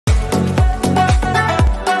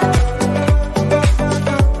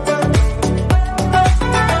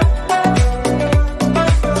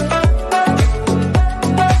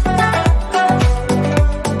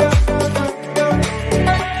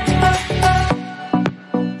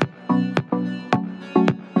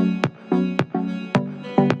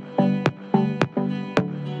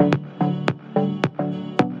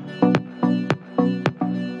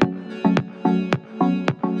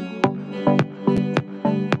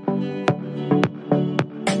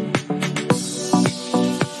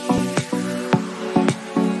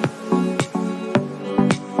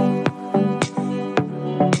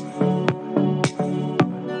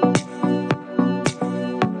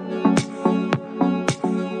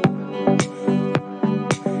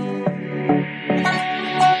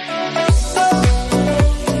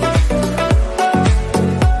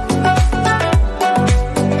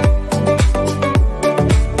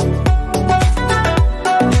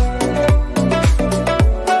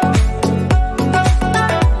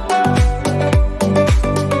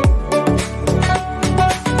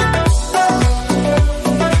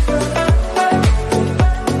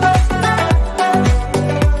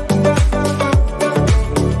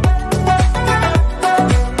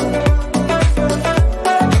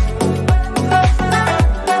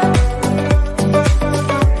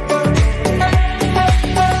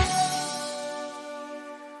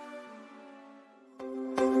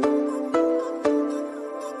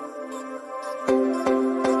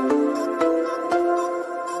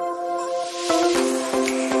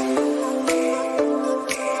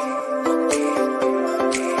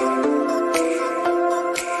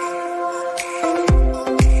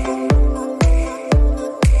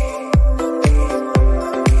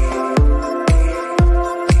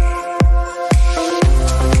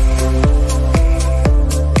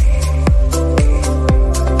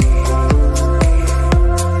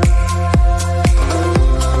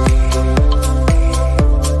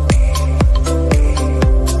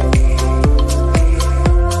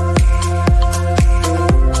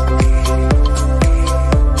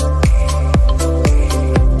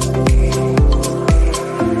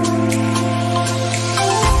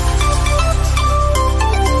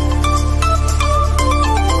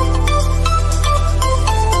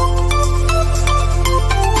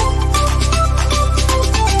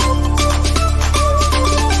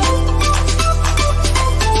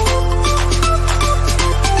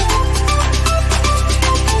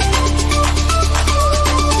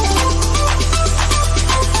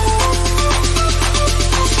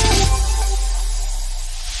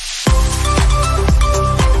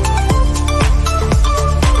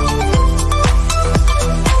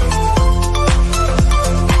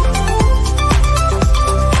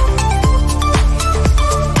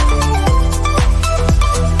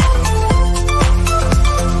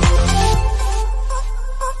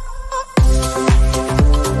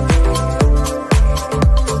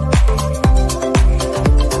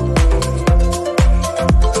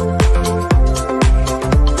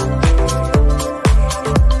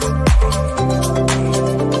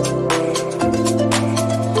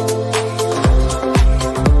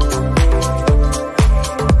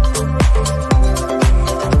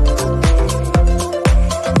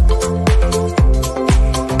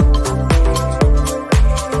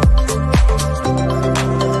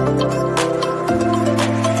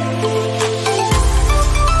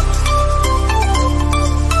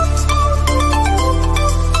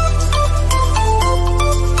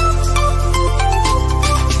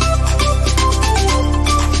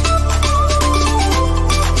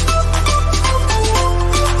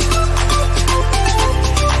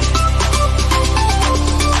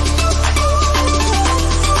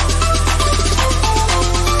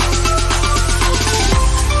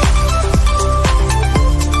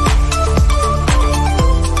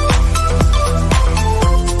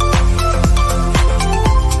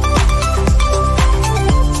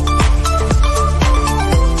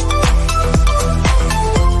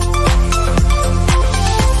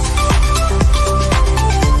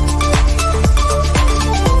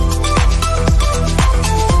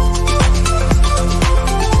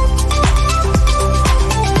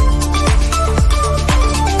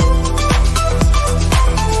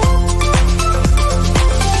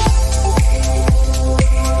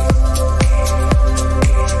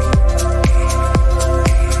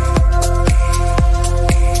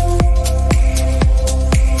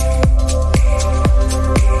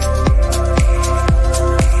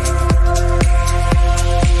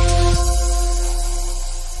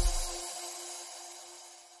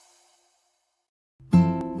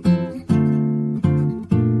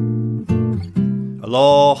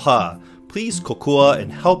Aloha! Please kokua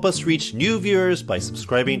and help us reach new viewers by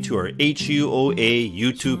subscribing to our HUOA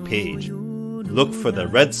YouTube page. Look for the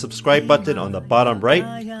red subscribe button on the bottom right.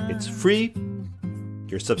 It's free.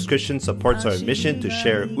 Your subscription supports our mission to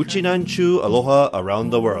share Uchinanchu Aloha around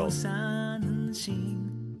the world.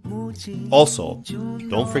 Also,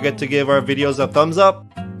 don't forget to give our videos a thumbs up.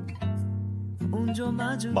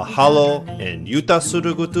 Mahalo and yuta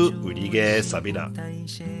surugutu urige sabida.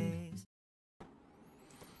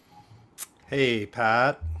 Hey,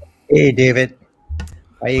 Pat. Hey, David.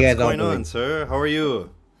 How you guys all What's going doing? on, sir? How are you?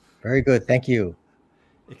 Very good, thank you.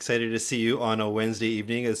 Excited to see you on a Wednesday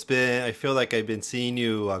evening. I feel like I've been seeing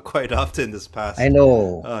you quite often this past I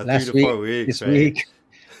know 3 last to week, 4 weeks, this right? week,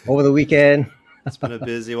 over the weekend. It's been a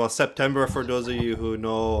busy. Well, September, for those of you who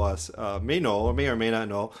know us, may know or may not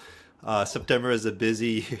know, September is a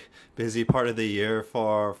busy part of the year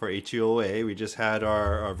for HUOA. We just had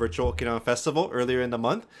our virtual Okinawan Festival earlier in the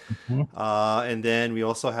month, Mhm. and then we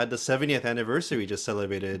also had the 70th anniversary we just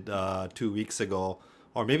celebrated 2 weeks ago,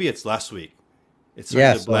 or maybe it's last week. It's starting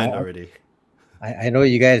Yeah, to so blend already. I know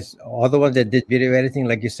you guys, all the ones that did video editing,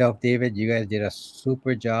 like yourself, David, you guys did a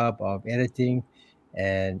super job of editing,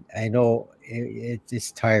 and I know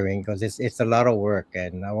it's tiring because it's a lot of work.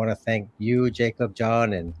 And I want to thank you, Jacob,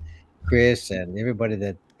 John, and Chris, and everybody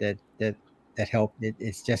that helped.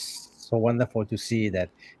 It's just so wonderful to see that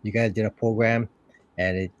you guys did a program,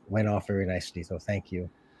 and it went off very nicely. So thank you.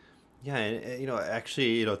 Yeah, and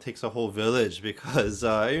actually, it takes a whole village because,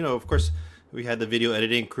 of course, we had the video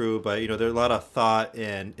editing crew, but there's a lot of thought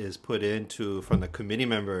and is put into from the committee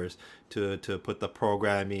members to put the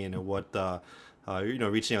programming and what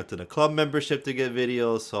reaching out to the club membership to get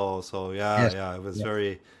videos. So Yes, yeah, it was yes,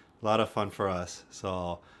 a lot of fun for us.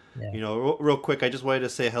 So, yeah. real quick, I just wanted to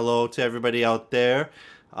say hello to everybody out there.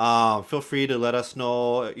 Feel free to let us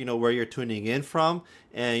know, where you're tuning in from.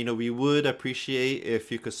 And, we would appreciate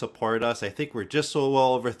if you could support us. I think we're just so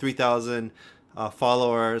well over 3,000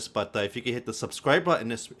 followers. But if you could hit the subscribe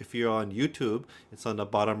button, if you're on YouTube, it's on the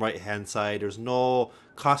bottom right-hand side. There's no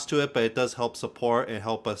cost to it, but it does help support and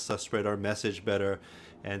help us spread our message better.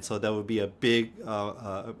 And so that would be a big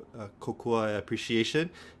kokua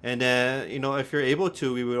appreciation. And then, if you're able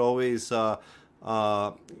to, we would always love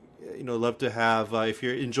to have if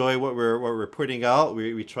you enjoy what we're putting out.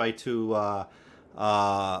 We try to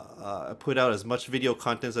put out as much video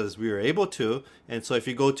content as we are able to. And so if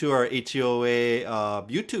you go to our HUOA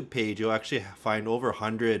YouTube page, you'll actually find over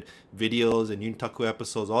 100 videos and Yuntaku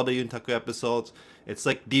episodes, all the Yuntaku episodes. It's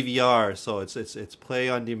like DVR, so it's play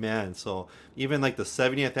on demand. So even like the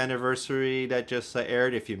 70th anniversary that just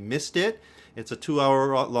aired, if you missed it, it's a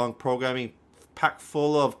 2-hour long programming packed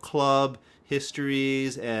full of club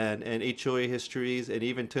histories and HOA histories, and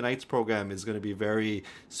even tonight's program is going to be very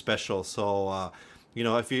special. So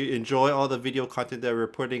if you enjoy all the video content that we're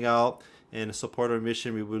putting out and support our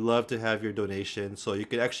mission, we would love to have your donation. So you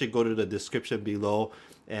can actually go to the description below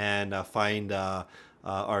and find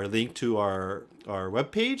our link to our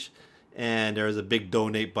webpage, and there's a big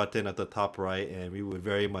donate button at the top right, and we would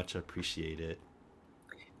very much appreciate it.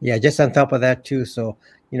 Yeah, just on top of that too. So,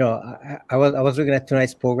 I was looking at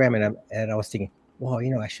tonight's program, and I was thinking, well,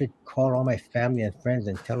 I should call all my family and friends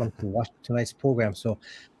and tell them to watch tonight's program. So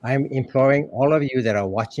I'm imploring all of you that are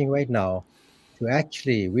watching right now to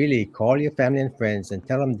actually really call your family and friends and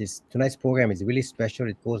tell them this tonight's program is really special.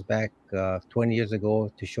 It goes back 20 years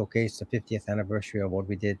ago to showcase the 50th anniversary of what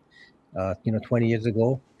we did 20 years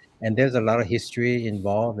ago. And there's a lot of history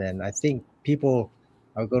involved, and I think people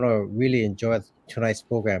are going to really enjoy tonight's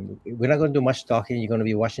program. We're not going to do much talking. You're going to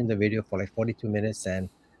be watching the video for like 42 minutes, and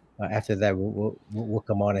after that, we'll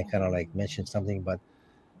come on and kind of like mention something. But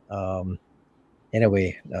um,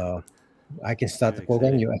 anyway, I can start the Very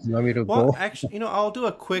program. exciting. You want me to Well, go? actually, I'll do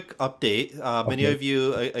a quick update. Many Okay. of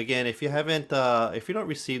you, again, if you don't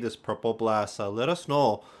receive this purple blast, let us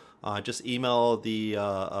know. Just email the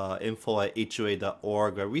info at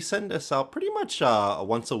hoa.org. We send this out pretty much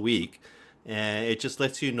once a week, and it just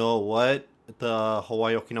lets you know what the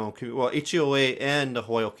Hawaii Okinawa HUOA and the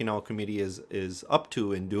Hawaii Okinawa community is up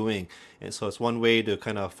to and doing. And so it's one way to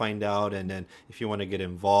kind of find out, and then if you want to get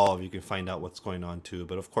involved, you can find out what's going on too.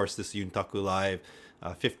 But of course, this Yuntaku Live,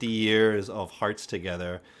 50 years of hearts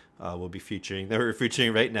together, will be featuring. That we're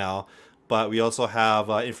featuring right now. But we also have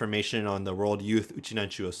information on the World Youth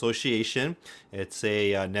Uchinanchu Association. It's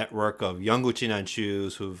a network of young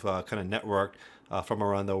Uchinanchus who've kind of networked from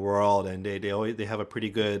around the world, and they have a pretty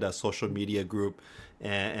good social media group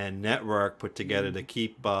and network put together to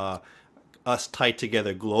keep us tied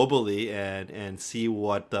together globally and see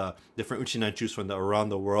what the different uchinanchus from around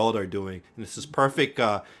the world are doing. And this is perfect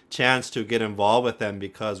chance to get involved with them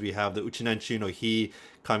because we have the Uchinanchu no Hi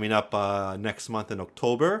coming up next month in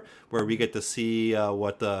October, where we get to see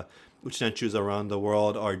what the uchinanchus around the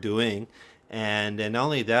world are doing. And then not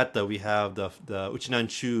only that, we have the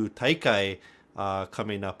Uchinanchu Taikai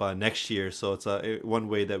coming up next year. So it's one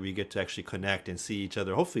way that we get to actually connect and see each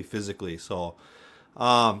other, hopefully physically. So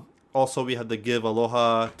also, we have the Give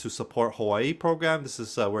Aloha to Support Hawaii program. This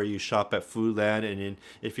is where you shop at Foodland, and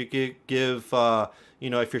if you could give,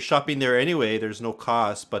 if you're shopping there anyway, there's no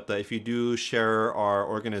cost. But if you do share our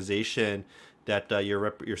organization that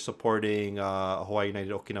you're supporting Hawaii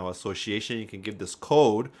United Okinawa Association, you can give this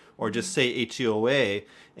code or just say HUOA,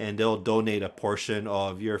 and they'll donate a portion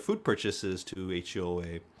of your food purchases to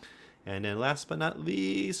HUOA. And then last but not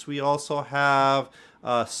least, we also have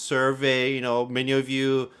a survey. Many of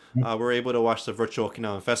you were able to watch the virtual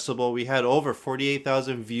Okinawan Festival. We had over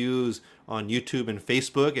 48,000 views on YouTube and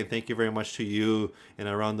Facebook, and thank you very much to you and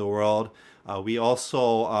around the world. We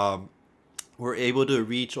also were able to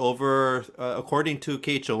reach over, according to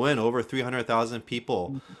KHON, over 300,000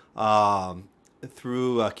 people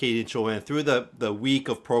through KHON, through the week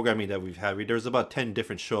of programming that we've had. There's about 10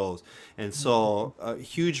 different shows. And so a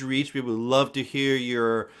huge reach. We would love to hear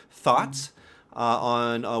your thoughts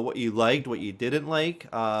on what you liked, what you didn't like,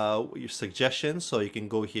 your suggestions. So you can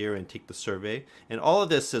go here and take the survey. And all of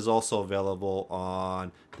this is also available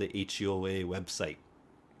on the HUOA website.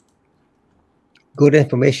 Good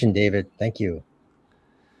information, David. Thank you.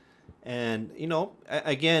 And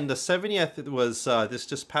again, the 70th was this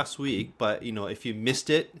just past week. But if you missed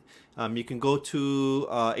it, you can go to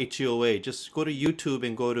HUOA. Just go to YouTube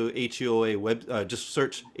and go to HUOA web. Just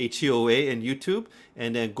search HUOA in YouTube,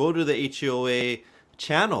 and then go to the HUOA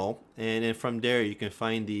channel, and then from there you can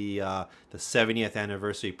find the 70th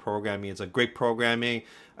anniversary programming. It's a great programming.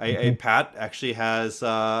 Pat actually has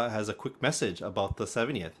a quick message about the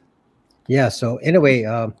 70th. Yeah. So anyway,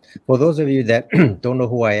 for those of you that don't know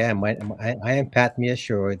who I am, I am Pat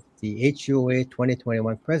Miashore, the HUOA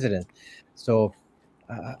 2021 president. So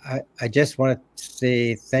I just want to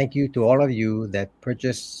say thank you to all of you that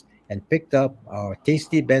purchased and picked up our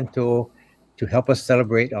tasty bento to help us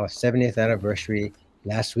celebrate our 70th anniversary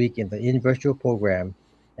last week in the virtual program,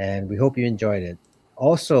 and we hope you enjoyed it.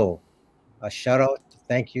 Also, a shout out,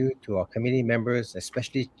 thank you to our committee members,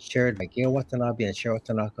 especially chaired by Gail Watanabe and Cheryl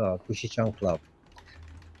Tanaka of Kushichang Club.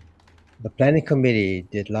 The planning committee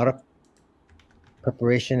did a lot of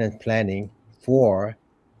preparation and planning for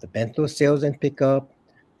the bento sales and pickup,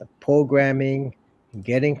 the programming,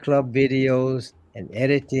 getting club videos and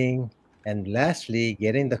editing, and lastly,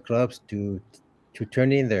 getting the clubs to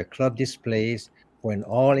turn in their club displays for an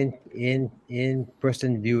all in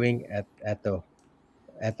person viewing at the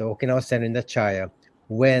Okinawa Center in the Chaya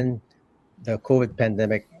when the COVID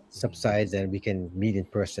pandemic subsides and we can meet in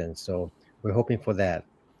person. So we're hoping for that.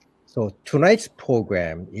 So tonight's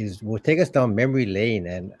program will take us down memory lane,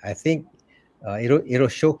 and I think it'll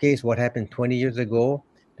showcase what happened 20 years ago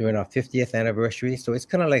during our 50th anniversary. So it's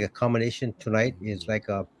kind of like a combination. Tonight is like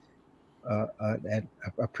a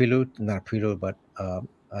prelude, not a prelude, but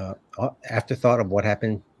afterthought of what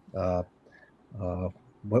happened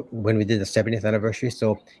when we did the 70th anniversary.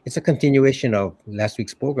 So it's a continuation of last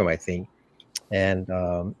week's program, I think. And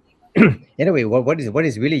anyway, what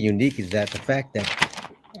is really unique is that the fact that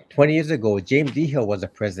 20 years ago, James D. Hill was the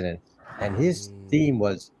president, and his theme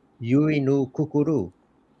was Yui no Kukuru.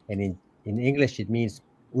 And in English, it means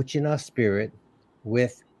Uchina spirit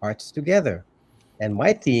with hearts together. And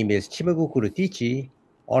my theme is Chimagukuru Tichi,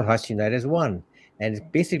 all hearts unite as one. And it's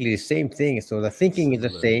basically the same thing. So the thinking is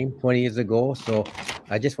the same 20 years ago. So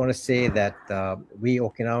I just want to say that we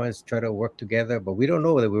Okinawans try to work together, but we don't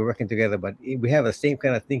know that we're working together, but we have the same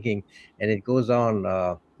kind of thinking, and it goes on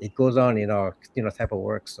in our type of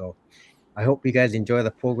work. So I hope you guys enjoy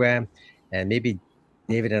the program, and maybe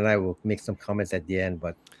David and I will make some comments at the end.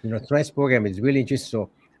 But tonight's program is really interesting. So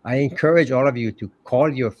I encourage all of you to call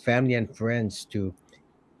your family and friends to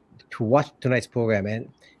watch tonight's program,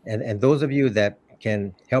 and those of you that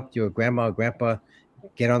can help your grandma or grandpa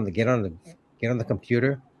get on the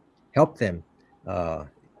computer, help them,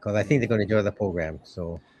 because I think they're going to enjoy the program.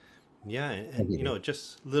 So yeah, and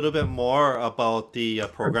just a little bit more about the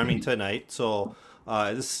programming tonight. So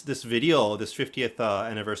this video, this 50th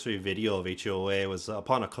anniversary video of HUOA was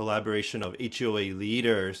upon a collaboration of HUOA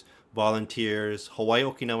leaders, volunteers, Hawaii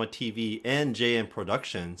Okinawa TV, and JM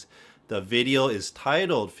Productions. The video is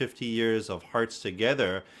titled 50 Years of Hearts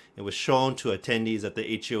Together, It was shown to attendees at the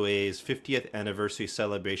HUOA's 50th anniversary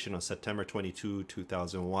celebration on September 22,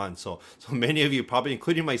 2001. So many of you, probably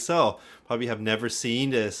including myself, probably have never seen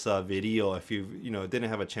this video if you didn't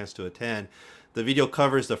have a chance to attend. The video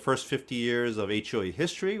covers the first 50 years of HUOA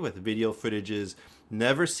history with video footages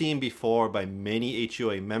never seen before by many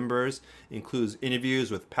HUOA members. Includes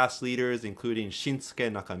interviews with past leaders including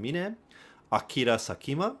Shinsuke Nakamine, Akira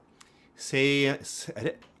Sakima, Seiyan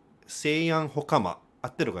Hokama, 合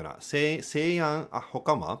ってるかな? Seiyan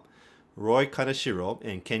Hokama, Roy Kaneshiro,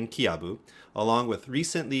 and Ken Kiabu, along with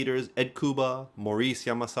recent leaders Ed Kuba, Maurice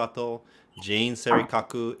Yamasato, Jane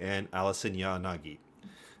Serikaku, and Allison Yanagi.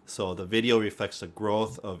 So the video reflects the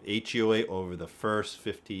growth of HUOA over the first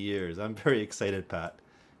 50 years. I'm very excited, Pat.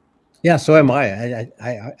 Yeah, so am I.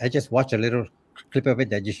 I just watched a little clip of it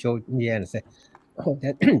that you showed me and I said, oh,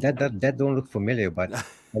 that don't look familiar, but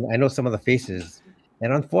I know some of the faces.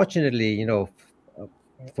 And unfortunately,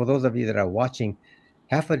 for those of you that are watching,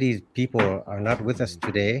 half of these people are not with us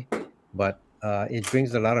today, but it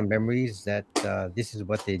brings a lot of memories that this is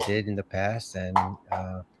what they did in the past, and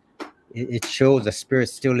it shows the spirit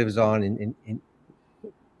still lives on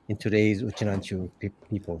in today's Uchinanchu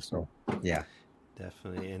people. So yeah.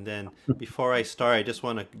 Definitely. And then before I start, I just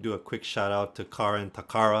want to do a quick shout out to Karen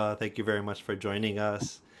Takara. Thank you very much for joining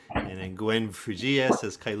us. And then Gwen Fujiya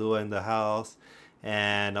says Kailua in the house.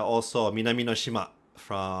 And also Minami no Shima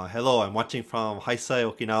from hello, I'm watching from Hawaii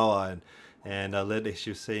Okinawa, and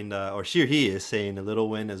she's saying or she or he is saying a little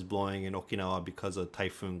wind is blowing in Okinawa because of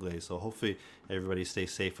Typhoon Glaze. So hopefully everybody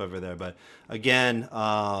stays safe over there. But again,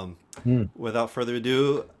 without further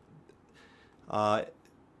ado,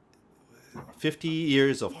 50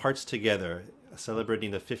 years of Hearts Together,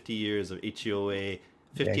 celebrating the 50 years of HUOA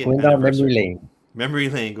 50th going down anniversary. memory lane. Memory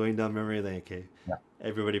lane, going down memory lane. Okay. Yeah.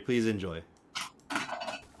 Everybody, please enjoy.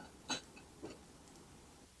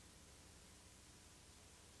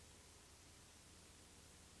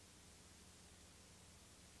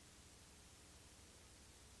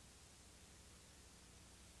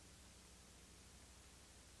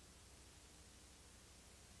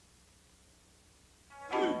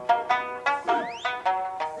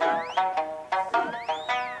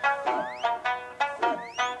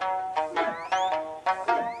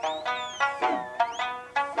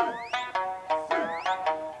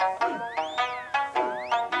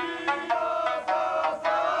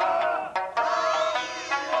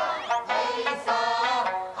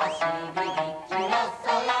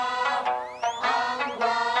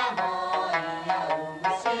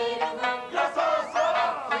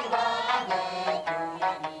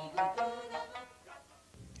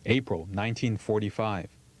 April 1945.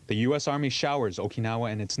 The U.S. Army showers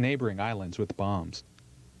Okinawa and its neighboring islands with bombs.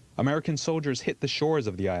 American soldiers hit the shores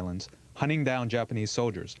of the islands, hunting down Japanese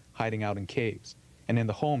soldiers hiding out in caves and in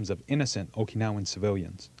the homes of innocent Okinawan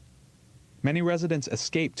civilians. Many residents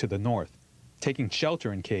escaped to the north, taking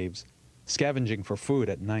shelter in caves, scavenging for food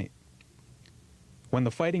at night. When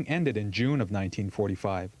the fighting ended in June of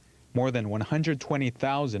 1945, more than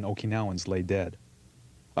 120,000 Okinawans lay dead.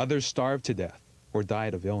 Others starved to death or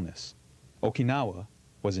died of illness. Okinawa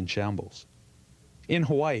was in shambles. In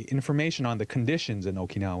Hawaii, information on the conditions in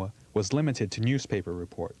Okinawa was limited to newspaper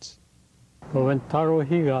reports. But when Taro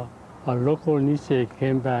Higa, a local Nisei,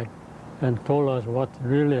 came back and told us what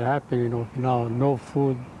really happened in Okinawa, no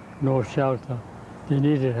food, no shelter, they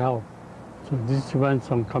needed help. So this is when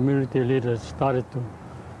some community leaders started to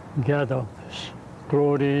gather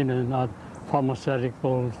clothing and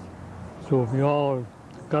pharmaceuticals. So we all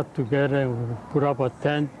got together and we put up a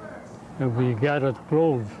tent and we gathered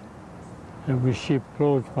clothes and we shipped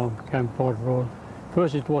clothes from Camp Ford Road.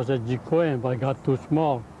 First it was at Jikoen, but it got too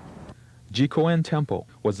small. Jikoen Temple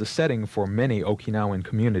was the setting for many Okinawan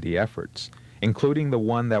community efforts, including the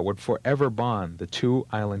one that would forever bond the two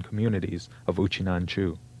island communities of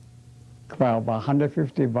Uchinanchu. Well, about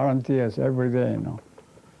 150 volunteers every day,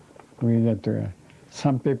 We get to,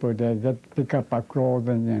 some people, they get pick up our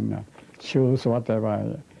clothing and shoes,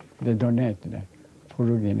 whatever, they donate,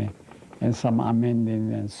 and some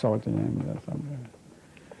amending and sorting and something.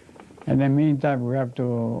 In the meantime, we have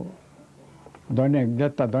to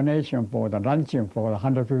get a donation for the luncheon for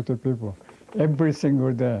 150 people every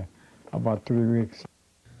single day, about 3 weeks.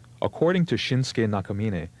 According to Shinsuke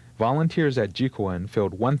Nakamine, volunteers at Jikoen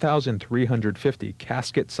filled 1,350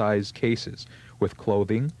 casket-sized cases with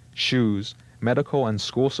clothing, shoes, medical and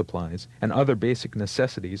school supplies, and other basic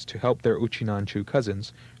necessities to help their Uchinanchu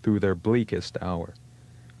cousins through their bleakest hour.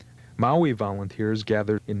 Maui volunteers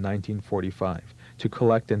gathered in 1945 to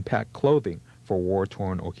collect and pack clothing for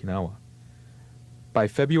war-torn Okinawa. By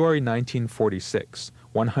February 1946,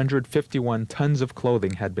 151 tons of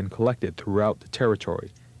clothing had been collected throughout the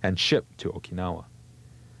territory and shipped to Okinawa.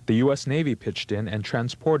 The U.S. Navy pitched in and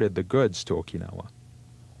transported the goods to Okinawa.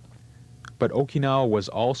 But Okinawa was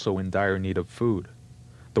also in dire need of food.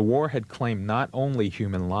 The war had claimed not only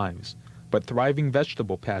human lives, but thriving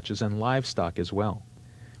vegetable patches and livestock as well.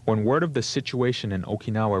 When word of the situation in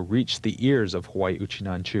Okinawa reached the ears of Hawaii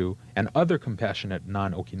Uchinanchu and other compassionate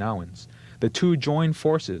non-Okinawans, the two joined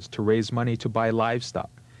forces to raise money to buy livestock,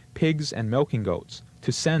 pigs and milking goats,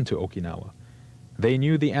 to send to Okinawa. They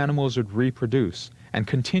knew the animals would reproduce and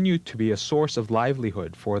continue to be a source of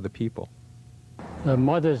livelihood for the people. The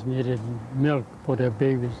mothers needed milk for their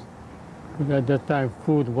babies. Because at that time,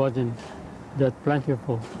 food wasn't that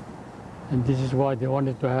plentiful. And this is why they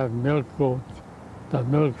wanted to have milk goats, the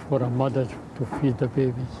milk for the mothers to feed the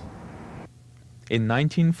babies. In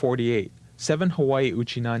 1948, 7 Hawaii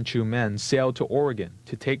Uchinanchu men sailed to Oregon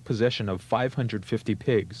to take possession of 550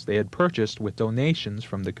 pigs they had purchased with donations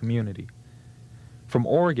from the community. From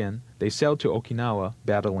Oregon, they sailed to Okinawa,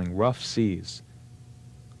 battling rough seas.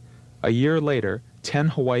 A year later, 10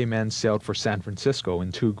 Hawaii men sailed for San Francisco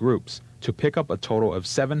in 2 groups to pick up a total of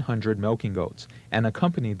 700 milking goats and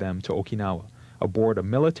accompany them to Okinawa aboard a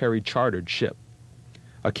military chartered ship.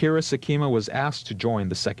 Akira Sakima was asked to join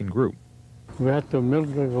the second group. We had to milk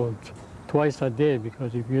the goats twice a day,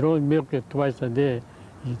 because if you don't milk it twice a day,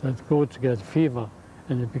 the goats get fever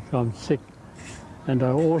and they become sick. And the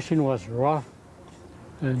ocean was rough,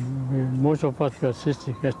 and most of us were sick,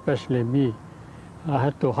 especially me. I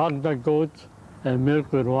had to hug the goats and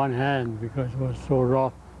milk with one hand because it was so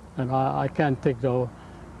rough, and I can't take the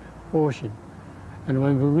ocean. And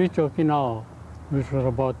when we reached Okinawa, which was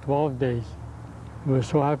about 12 days, we were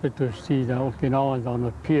so happy to see the Okinawans on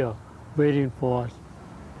the pier waiting for us.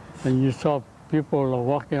 And you saw people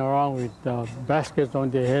walking around with baskets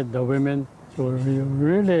on their head, the women. So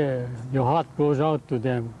really, your heart goes out to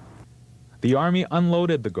them. The army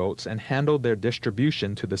unloaded the goats and handled their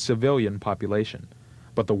distribution to the civilian population.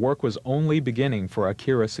 But the work was only beginning for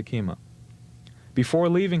Akira Sakima. Before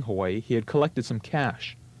leaving Hawaii, he had collected some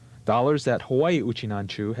cash, dollars that Hawaii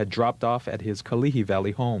Uchinanchu had dropped off at his Kalihi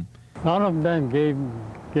Valley home. None of them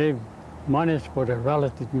gave monies for their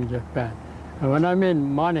relatives in Japan. And when I mean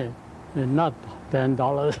money, it's not $10,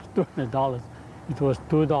 $20. It was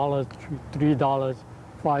 $2, $3,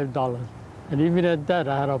 $5. And even at that,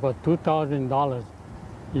 I had about $2,000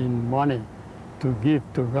 in money to give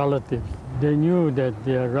to relatives. They knew that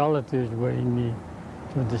their relatives were in need.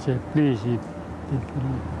 So they said, please,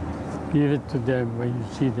 give it to them when you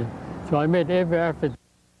see them. So I made every effort.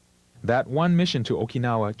 That one mission to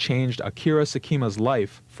Okinawa changed Akira Sakima's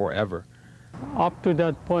life forever. Up to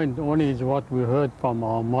that point, only is what we heard from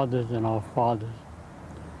our mothers and our fathers.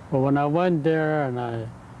 But when I went there and I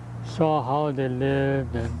saw how they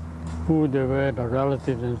lived and who they were, the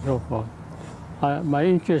relatives and so forth, my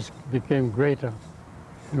interest became greater.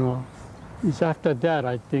 You know, it's after that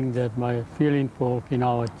I think that my feeling for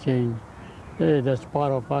Okinawa changed. Hey, that's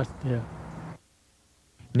part of us there.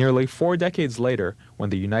 Nearly 4 decades later, when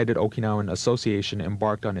the United Okinawan Association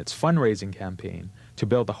embarked on its fundraising campaign to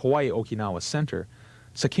build the Hawaii Okinawa Center,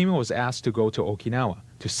 Sakima was asked to go to Okinawa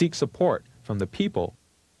to seek support from the people.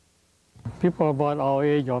 People about our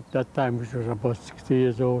age of that time, which was about 60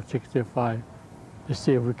 years old, 65, they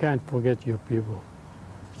say, we can't forget your people.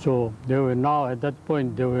 So they were now, at that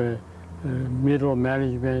point, they were middle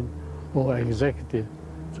management or executive.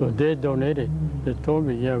 So they donated. They told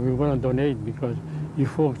me, yeah, we want to donate because you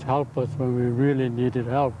folks helped us when we really needed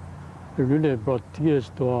help. It really brought tears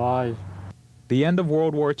to our eyes. The end of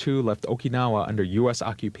World War II left Okinawa under U.S.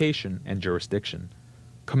 occupation and jurisdiction.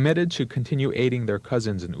 Committed to continue aiding their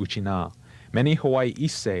cousins in Uchina, many Hawaii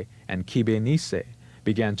Issei and Kibe Nisei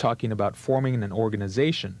began talking about forming an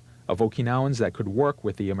organization of Okinawans that could work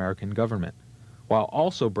with the American government, while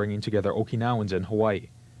also bringing together Okinawans in Hawaii,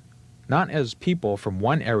 not as people from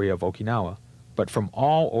one area of Okinawa, but from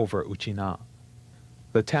all over Uchina.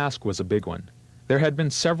 The task was a big one. There had been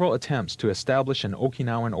several attempts to establish an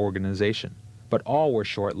Okinawan organization, but all were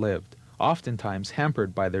short-lived, oftentimes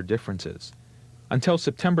hampered by their differences. Until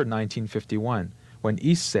September 1951, when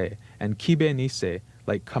Issei and Kibe Nisei,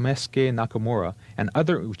 like Kamesuke Nakamura and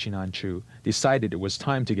other Uchinanchu, decided it was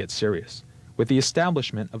time to get serious, with the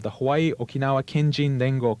establishment of the Hawaii Okinawa Kenjin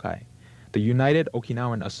Rengokai, the United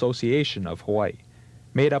Okinawan Association of Hawaii,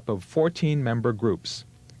 made up of 14 member groups.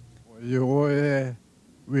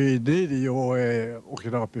 We need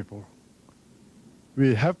Okinawa people.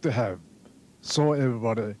 We have to have, so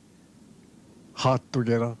everybody heart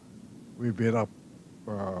together. We build up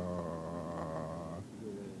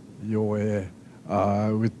UOA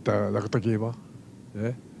with Dr. Kiba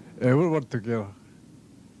Yeah? Everyone together.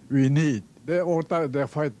 We need. They all time they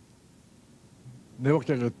fight. Never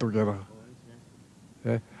can get together.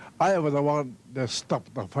 Yeah? I was the one that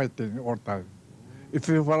stopped the fighting all time. If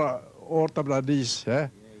you were all time like this, yeah?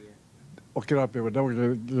 Okinawa people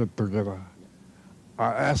never get together.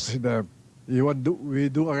 I asked them, you want do we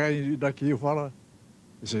do again like you follow?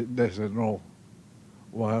 They said no.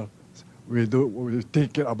 Well, we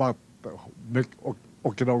thinking about make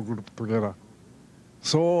Okinawa group together.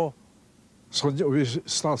 So we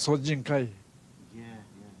start Sonjinkai.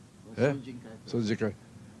 Yeah? Sonjinkai.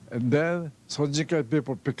 And then Sonjinkai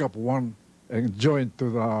people pick up one and join to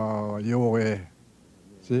the UOA.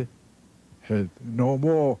 See? Hey, no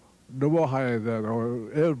more higher than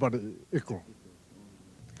everybody equal.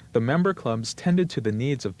 The member clubs tended to the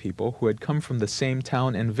needs of people who had come from the same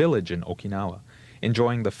town and village in Okinawa,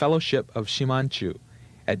 enjoying the fellowship of Shimanchu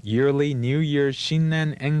at yearly New Year's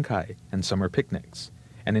Shinnen Enkai and summer picnics.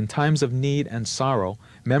 And in times of need and sorrow,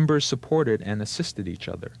 members supported and assisted each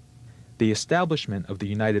other. The establishment of the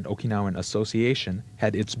United Okinawan Association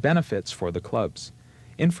had its benefits for the clubs.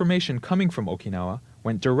 Information coming from Okinawa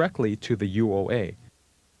went directly to the UOA.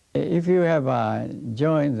 If you have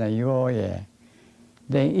joined the UOA,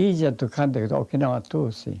 then easier to contact Okinawa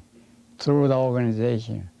too, see, through the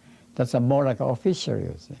organization. That's more like official,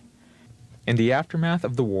 you see. In the aftermath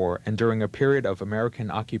of the war and during a period of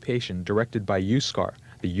American occupation directed by USCAR,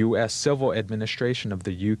 the U.S. Civil Administration of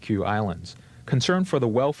the UQ Islands, concerned for the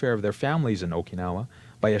welfare of their families in Okinawa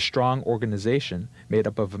by a strong organization made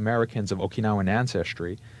up of Americans of Okinawan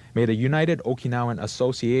ancestry, made a United Okinawan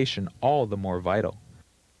Association all the more vital.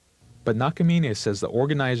 But Nakamine says the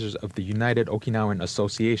organizers of the United Okinawan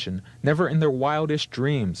Association never in their wildest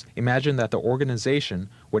dreams imagined that the organization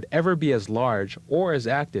would ever be as large or as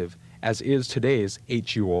active as is today's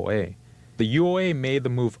HUOA. The UOA made the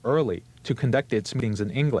move early to conduct its meetings in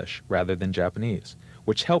English rather than Japanese,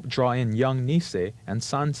 which helped draw in young Nisei and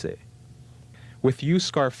Sansei. With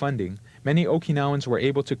USCAR funding, many Okinawans were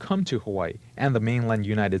able to come to Hawaii and the mainland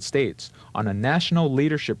United States on a national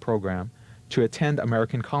leadership program to attend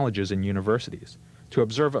American colleges and universities, to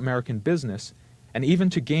observe American business, and even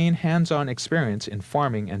to gain hands-on experience in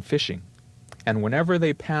farming and fishing. And whenever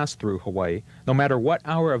they passed through Hawaii, no matter what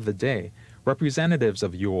hour of the day, representatives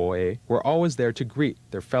of UOA were always there to greet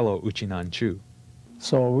their fellow Uchinanchu.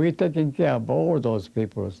 So we're taking care of all those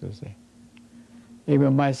people, you see.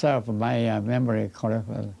 Even myself, my memory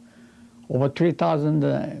collection, over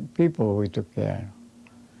 3,000 people we took care.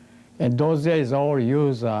 And those days all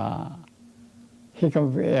use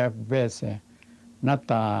Hickam base,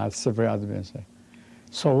 not civil advance.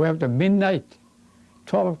 So we have to midnight,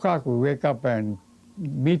 12 o'clock, we wake up and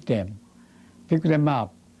meet them, pick them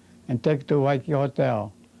up, and take to Waikiki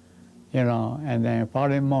Hotel, you know, and then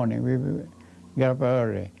following morning we get up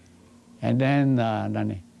early. And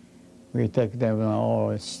then we take them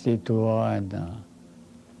all city tour and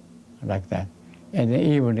like that. In the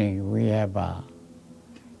evening we have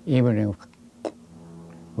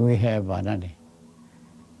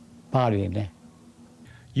party.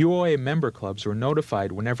 UOA member clubs were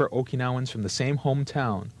notified whenever Okinawans from the same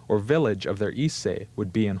hometown or village of their issei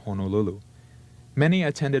would be in Honolulu. Many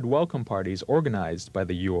attended welcome parties organized by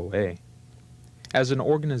the UOA. As an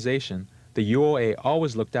organization, the UOA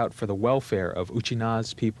always looked out for the welfare of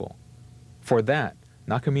Uchina's people. For that,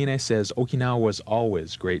 Nakamine says Okinawa was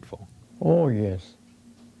always grateful. Oh yes,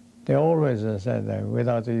 they always said that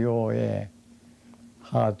without the UOA,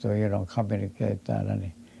 how to communicate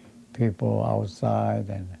people outside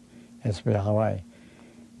and especially Hawaii.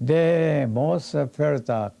 They most felt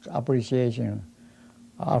appreciation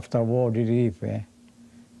after war relief,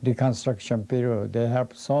 reconstruction period. They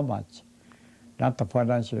helped so much, not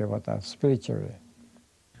financially but spiritually.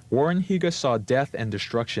 Warren Higa saw death and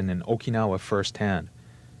destruction in Okinawa firsthand.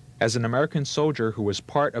 As an American soldier who was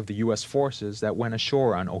part of the U.S. forces that went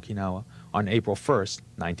ashore on Okinawa on April 1st,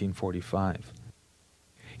 1945.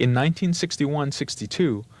 In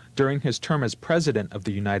 1961-62, during his term as president of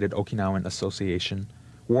the United Okinawan Association,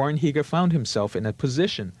 Warren Higa found himself in a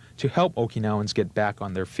position to help Okinawans get back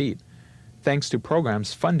on their feet, thanks to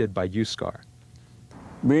programs funded by USCAR.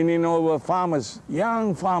 Bringing over farmers,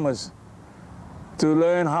 young farmers, to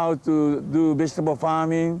learn how to do vegetable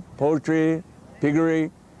farming, poultry,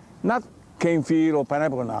 piggery, not cane field or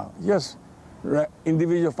pineapple now, just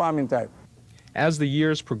individual farming type. As the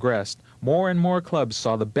years progressed, more and more clubs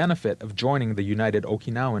saw the benefit of joining the United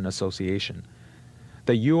Okinawan Association.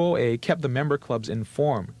 The UOA kept the member clubs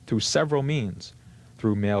informed through several means,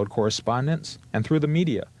 through mailed correspondence and through the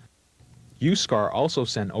media. USCAR also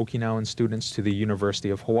sent Okinawan students to the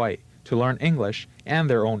University of Hawaii to learn English and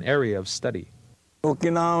their own area of study.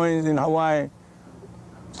 Okinawans in Hawaii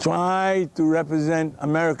try to represent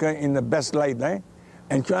America in the best light, right?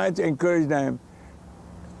 And try to encourage them,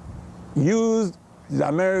 use the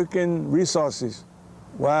American resources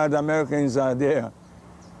while the Americans are there.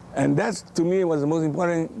 And that's, to me, was the most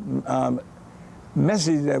important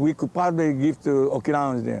message that we could probably give to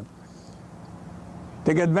Okinawans there.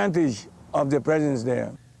 Take advantage of their presence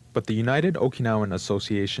there. But the United Okinawan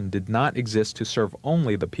Association did not exist to serve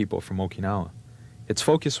only the people from Okinawa. Its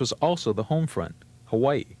focus was also the home front,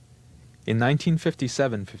 Hawaii. In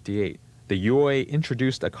 1957-58, the UOA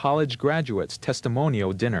introduced a college graduates'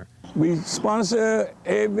 testimonial dinner. We sponsor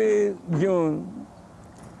every June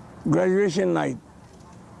graduation night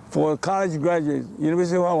for college graduates,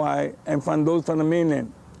 University of Hawaii, and from those from the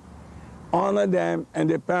mainland. Honor them and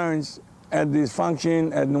their parents at this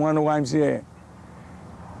function at Nuano YMCA.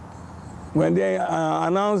 When they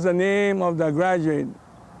announce the name of the graduate,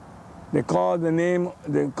 they call the name,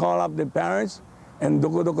 they call up the parents and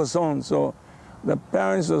doko doko son. So the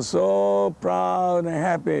parents are so proud and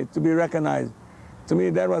happy to be recognized. To me,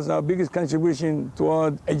 that was our biggest contribution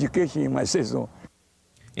toward education, you might say so.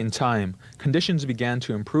 In time, conditions began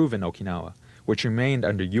to improve in Okinawa, which remained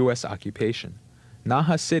under U.S. occupation.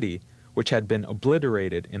 Naha City, which had been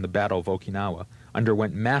obliterated in the Battle of Okinawa,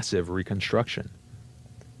 underwent massive reconstruction.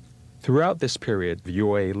 Throughout this period,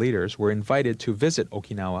 UOA leaders were invited to visit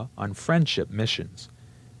Okinawa on friendship missions.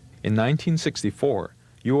 In 1964,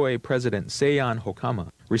 UOA President Seiyan Hokama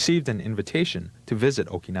received an invitation to visit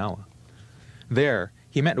Okinawa. There,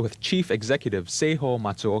 he met with Chief Executive Seiho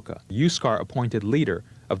Matsuoka, USCAR-appointed leader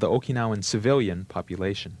of the Okinawan civilian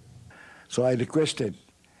population. So I requested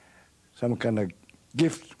some kind of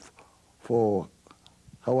gift for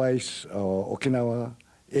Hawaii's Okinawa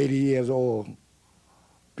 80 years old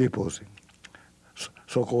people.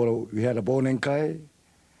 So-called, we had a Bonen Kai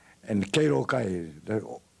and Keiro Kai, the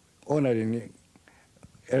honoring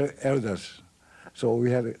elders. So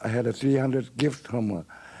I had a 300 gift from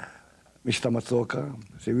Mr. Matsuoka.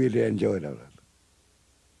 So we really enjoyed that.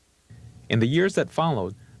 In the years that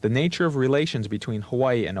followed, the nature of relations between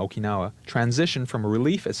Hawaii and Okinawa transitioned from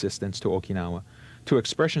relief assistance to Okinawa to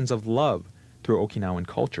expressions of love through Okinawan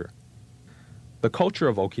culture. The culture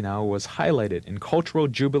of Okinawa was highlighted in cultural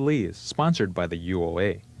jubilees sponsored by the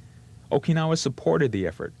UOA. Okinawa supported the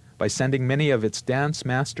effort by sending many of its dance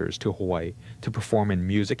masters to Hawaii to perform in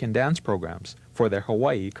music and dance programs for their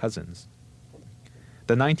Hawaii cousins.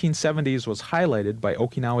 The 1970s was highlighted by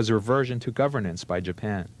Okinawa's reversion to governance by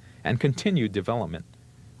Japan and continued development.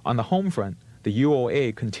 On the home front, the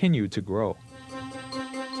UOA continued to grow.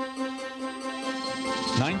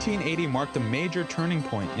 1980 marked a major turning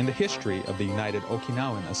point in the history of the United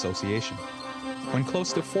Okinawan Association, when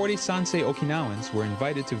close to 40 Sansei Okinawans were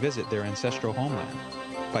invited to visit their ancestral homeland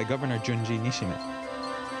by Governor Junji Nishime.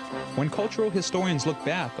 When cultural historians look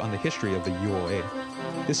back on the history of the UOA,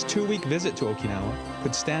 this two-week visit to Okinawa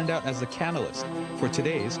could stand out as the catalyst for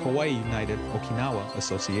today's Hawaii United Okinawa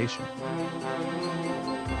Association.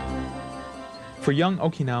 For young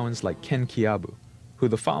Okinawans like Ken Kiabu, who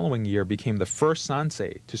the following year became the first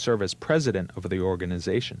Sansei to serve as president of the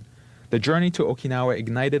organization, the journey to Okinawa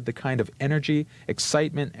ignited the kind of energy,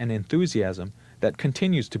 excitement, and enthusiasm that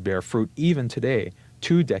continues to bear fruit even today,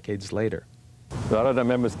 2 decades later. A lot of the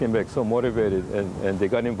members came back so motivated, and they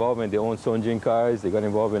got involved in their own Sonjinkais, they got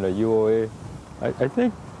involved in the UOA. I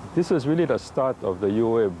think this was really the start of the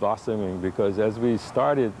UOA blossoming, because as we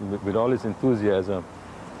started with all this enthusiasm,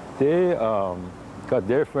 they got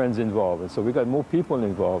their friends involved, and so we got more people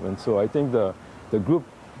involved, and so I think the group,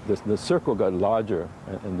 the circle got larger,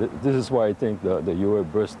 and this is why I think the UOA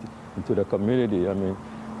burst into the community. I mean,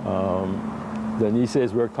 the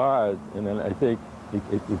Niseis worked hard, and then I think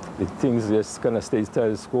things just kind of stayed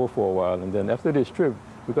status quo for a while, and then after this trip,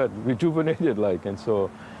 we got rejuvenated, and so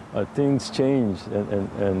things changed,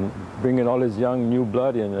 and bringing all this young new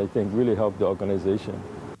blood in, I think, really helped the organization.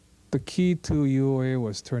 The key to UOA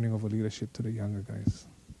was turning over leadership to the younger guys.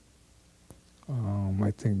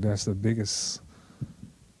 I think that's the biggest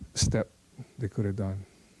step they could have done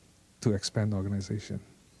to expand the organization.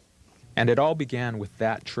 And it all began with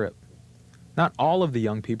that trip. Not all of the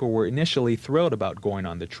young people were initially thrilled about going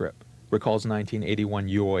on the trip, recalls 1981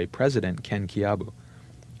 UOA president Ken Kiabu.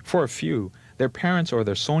 For a few, their parents or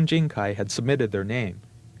their Sonjinkai had submitted their name,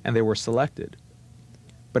 and they were selected.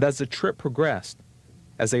 But as the trip progressed,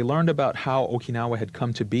 as they learned about how Okinawa had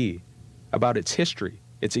come to be, about its history,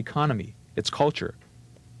 its economy, its culture,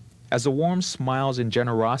 as the warm smiles and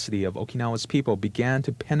generosity of Okinawa's people began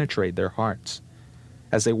to penetrate their hearts,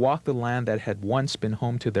 as they walked the land that had once been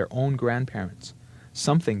home to their own grandparents,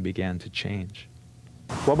 something began to change.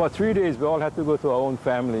 For about 3 days, we all had to go to our own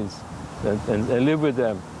families and live with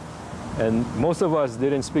them. And most of us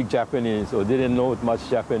didn't speak Japanese or didn't know much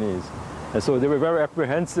Japanese. And so they were very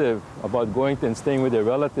apprehensive about going and staying with their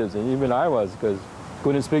relatives, and even I was, because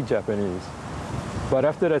couldn't speak Japanese. But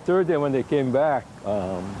after the third day, when they came back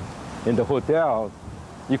in the hotel,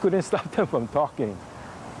 you couldn't stop them from talking.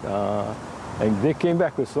 And they came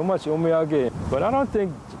back with so much omiyage. But I don't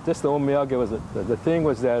think just the omiyage was the thing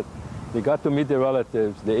was that they got to meet their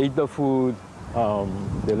relatives, they ate the food,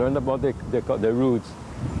 they learned about their roots,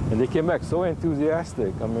 and they came back so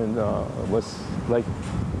enthusiastic. I mean, it was like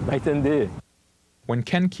night and day. When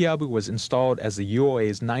Ken Kiabu was installed as the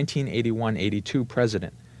UOA's 1981-82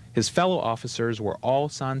 president, his fellow officers were all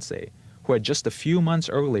Sansei, who had just a few months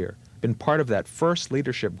earlier been part of that first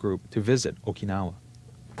leadership group to visit Okinawa.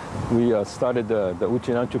 We started the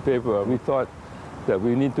Uchinanchu paper. We thought that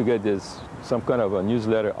we need to get some kind of a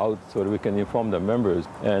newsletter out so that we can inform the members.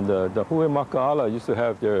 And the Hue Makaala used to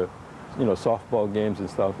have their, softball games and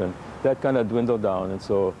stuff, and that kind of dwindled down. And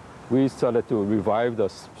so we started to revive the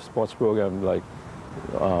sports program, like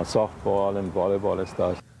softball and volleyball and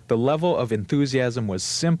stuff. The level of enthusiasm was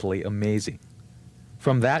simply amazing.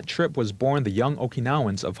 From that trip was born the young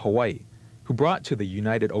Okinawans of Hawaii, who brought to the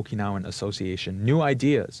United Okinawan Association new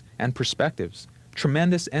ideas and perspectives,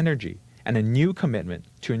 tremendous energy, and a new commitment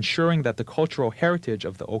to ensuring that the cultural heritage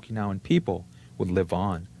of the Okinawan people would live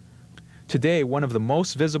on. Today, one of the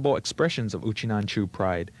most visible expressions of Uchinanchu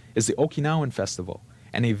pride is the Okinawan Festival,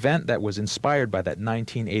 an event that was inspired by that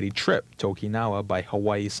 1980 trip to Okinawa by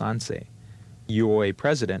Hawaii Sansei. UOA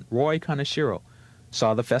President Roy Kaneshiro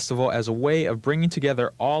saw the festival as a way of bringing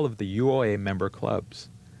together all of the UOA member clubs.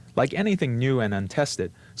 Like anything new and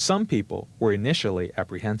untested, some people were initially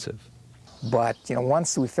apprehensive. But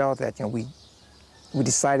once we felt that we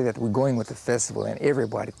decided that we're going with the festival, and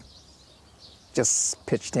everybody just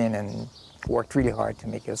pitched in and worked really hard to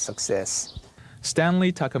make it a success.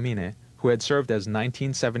 Stanley Takamine, who had served as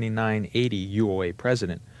 1979-80 UOA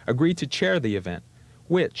president, agreed to chair the event,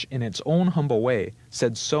 which, in its own humble way,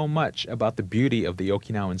 said so much about the beauty of the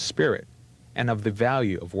Okinawan spirit and of the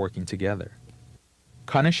value of working together.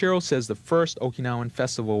 Kaneshiro says the first Okinawan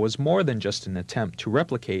festival was more than just an attempt to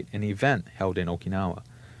replicate an event held in Okinawa.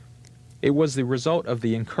 It was the result of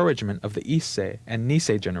the encouragement of the Issei and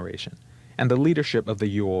Nisei generation and the leadership of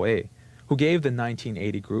the UOA, who gave the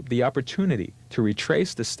 1980 group the opportunity to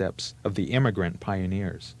retrace the steps of the immigrant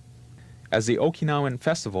pioneers. As the Okinawan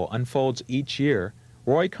Festival unfolds each year,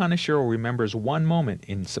 Roy Kaneshiro remembers one moment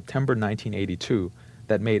in September 1982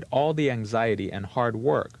 that made all the anxiety and hard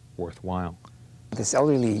work worthwhile. This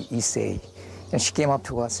elderly Issei, and she came up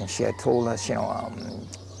to us and she had told us,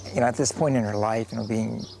 at this point in her life,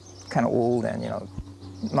 being kind of old and,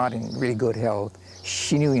 not in really good health,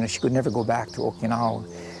 she knew, she could never go back to Okinawa.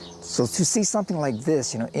 So to see something like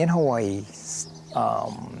this, in Hawaii,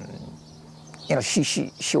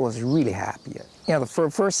 she was really happy. The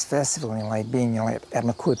first festival, being, at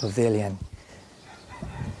Makui Pavilion,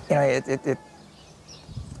 it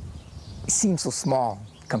seems so small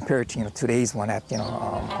compared to, today's one at,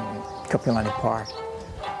 Kapilani Park.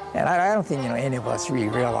 And I don't think, any of us really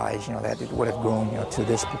realized, that it would have grown, to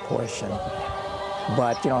this proportion.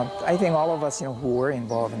 But, I think all of us, who were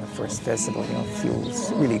involved in the first festival,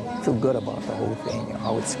 feel good about the whole thing,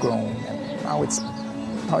 how it's grown and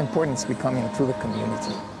how important it's becoming to the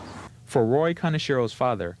community. For Roy Kaneshiro's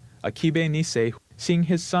father, Akibe Nisei, seeing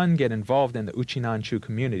his son get involved in the Uchinanchu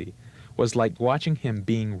community was like watching him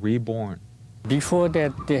being reborn. Before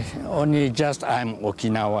that, only just I'm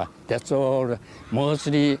Okinawa. That's all.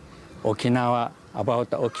 Mostly Okinawa.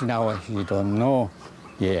 About Okinawa, he don't know.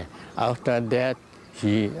 Yeah. After that,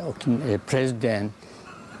 he president,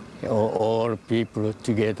 all people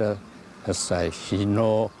together. Aside, he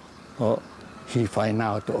know. He find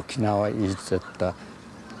out Okinawa is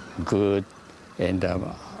good, and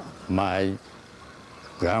my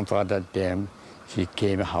grandfather them. He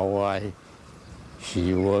came to Hawaii.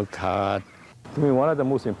 He worked hard. I mean, one of the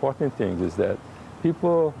most important things is that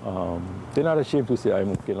people, they're not ashamed to say,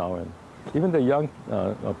 I'm Okinawan. Even the young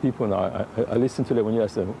people now, I listen to them when you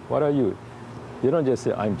ask them, what are you? They don't just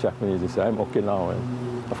say, I'm Japanese, they say, I'm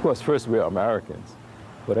Okinawan. Of course, first we're Americans.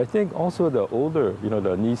 But I think also the older, the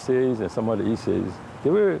Niseis and some of the Isseis, they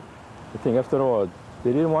were, I think after all,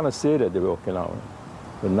 they didn't want to say that they were Okinawan.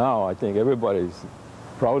 But now I think everybody's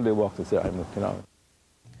proudly walks and say, I'm Okinawan.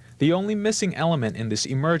 The only missing element in this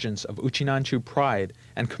emergence of Uchinanchu pride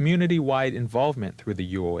and community-wide involvement through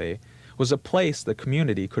the UOA was a place the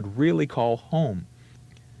community could really call home.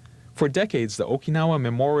 For decades, the Okinawa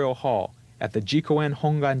Memorial Hall at the Jikoen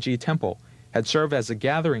Honganji Temple had served as a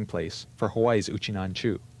gathering place for Hawaii's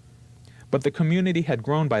Uchinanchu. But the community had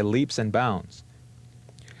grown by leaps and bounds.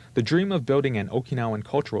 The dream of building an Okinawan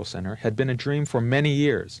Cultural Center had been a dream for many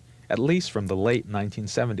years, at least from the late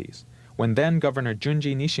 1970s, when then Governor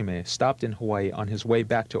Junji Nishime stopped in Hawaii on his way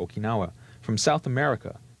back to Okinawa from South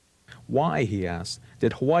America. Why, he asked,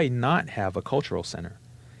 did Hawaii not have a cultural center?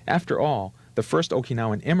 After all, the first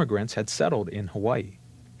Okinawan immigrants had settled in Hawaii.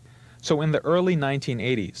 So in the early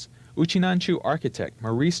 1980s, Uchinanchu architect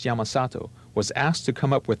Maurice Yamasato was asked to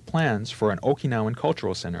come up with plans for an Okinawan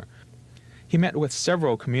cultural center. He met with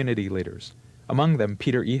several community leaders, among them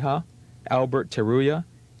Peter Iha, Albert Teruya,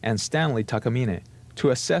 and Stanley Takamine, to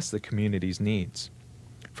assess the community's needs.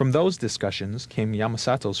 From those discussions came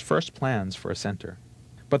Yamasato's first plans for a center.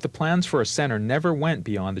 But the plans for a center never went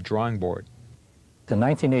beyond the drawing board. In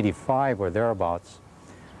 1985 or thereabouts,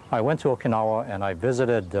 I went to Okinawa and I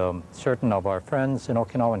visited certain of our friends in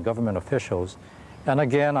Okinawa and government officials. And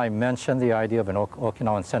again, I mentioned the idea of an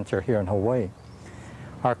Okinawan Center here in Hawaii.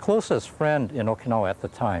 Our closest friend in Okinawa at the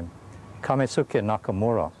time, Kamesuke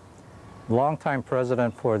Nakamura, longtime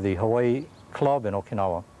president for the Hawaii Club in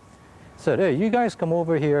Okinawa, said, hey, you guys come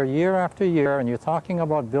over here year after year and you're talking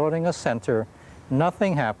about building a center,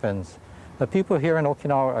 nothing happens. The people here in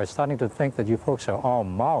Okinawa are starting to think that you folks are all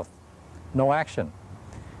mouth, no action.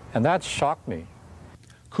 And that shocked me.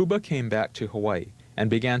 Kuba came back to Hawaii and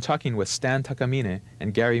began talking with Stan Takamine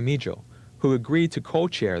and Gary Mijo, who agreed to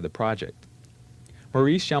co-chair the project.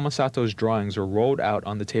 Maurice Yamasato's drawings were rolled out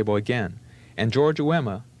on the table again, and George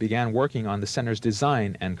Uema began working on the center's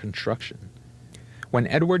design and construction. When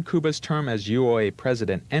Edward Kuba's term as HUOA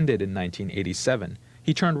president ended in 1987,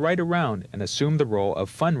 he turned right around and assumed the role of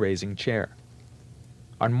fundraising chair.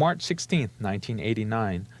 On March 16,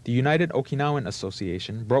 1989, the United Okinawan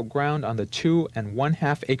Association broke ground on the 2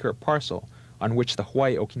 1/2 acre parcel on which the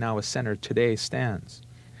Hawaii Okinawa Center today stands.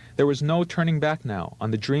 There was no turning back now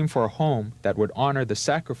on the dream for a home that would honor the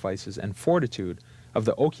sacrifices and fortitude of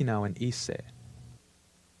the Okinawan Issei.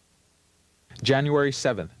 January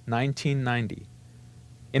 7, 1990.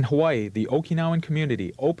 In Hawaii, the Okinawan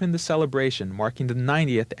community opened the celebration marking the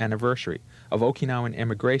 90th anniversary of Okinawan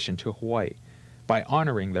immigration to Hawaii by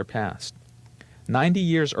honoring their past. 90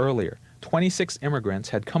 years earlier, 26 immigrants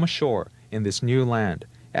had come ashore in this new land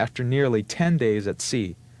after nearly 10 days at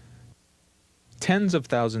sea. Tens of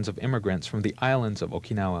thousands of immigrants from the islands of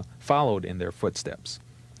Okinawa followed in their footsteps.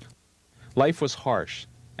 Life was harsh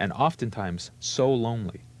and oftentimes so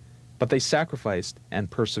lonely, but they sacrificed and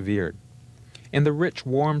persevered. In the rich,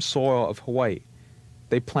 warm soil of Hawaii,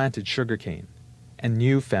 they planted sugarcane and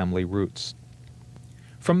new family roots.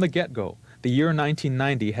 From the get-go, the year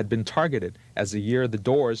 1990 had been targeted as the year the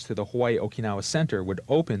doors to the Hawaii Okinawa Center would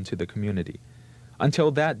open to the community. Until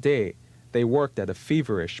that day, they worked at a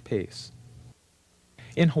feverish pace.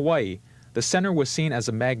 In Hawaii, the center was seen as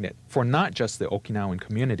a magnet for not just the Okinawan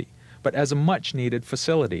community, but as a much-needed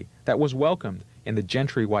facility that was welcomed in the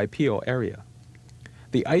Gentry Waipio area.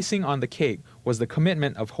 The icing on the cake was the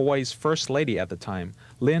commitment of Hawaii's First Lady at the time,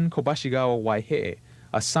 Lynn Kobashigawa Waihe'e,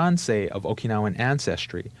 a Sansei of Okinawan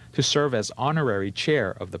ancestry, to serve as honorary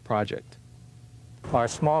chair of the project. Our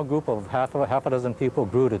small group of half a dozen people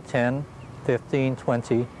grew to 10, 15,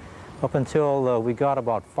 20, up until we got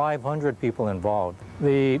about 500 people involved.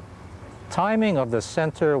 The timing of the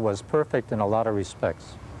center was perfect in a lot of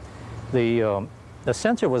respects. The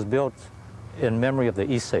center was built in memory of the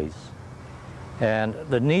Isseis. And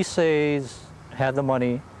the Niseis had the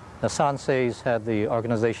money, the Sanseis had the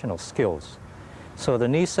organizational skills. So the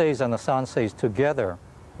Niseis and the Sanseis together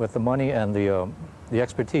with the money and the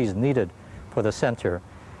expertise needed for the center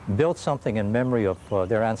built something in memory of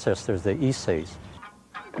their ancestors, the Isseis.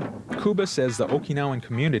 Kuba says the Okinawan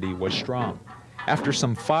community was strong. After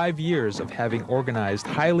some 5 years of having organized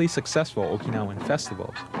highly successful Okinawan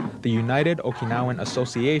festivals, the United Okinawan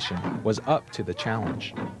Association was up to the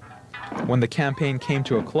challenge. When the campaign came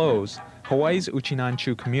to a close, Hawaii's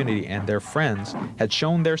Uchinanchu community and their friends had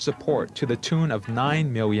shown their support to the tune of $9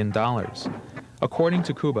 million. According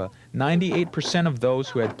to Kuba, 98% of those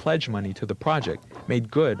who had pledged money to the project made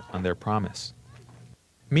good on their promise.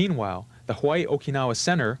 Meanwhile, the Hawaii Okinawa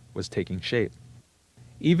Center was taking shape.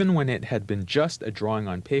 Even when it had been just a drawing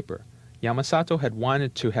on paper, Yamasato had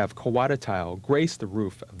wanted to have kawada tile grace the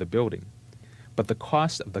roof of the building. But the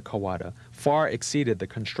cost of the kawada far exceeded the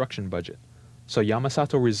construction budget, so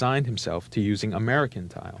Yamasato resigned himself to using American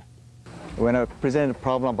tile. When I presented a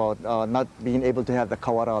problem about not being able to have the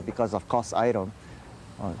kawada because of cost item,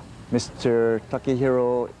 Mr.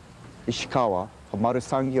 Takehiro Ishikawa of Maru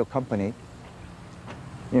Sangyo Company,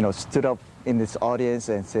 stood up in this audience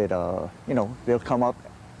and said, they'll come up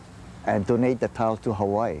and donate the tile to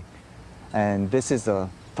Hawaii. And this is the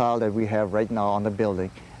tile that we have right now on the building,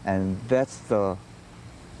 and that's the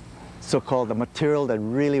so-called the material that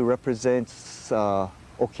really represents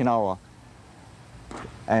Okinawa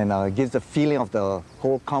and gives the feeling of the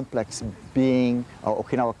whole complex being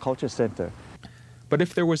Okinawa Culture Center. But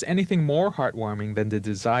if there was anything more heartwarming than the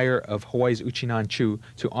desire of Hawaii's Uchinanchu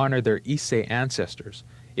to honor their Issei ancestors,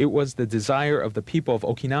 it was the desire of the people of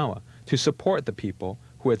Okinawa to support the people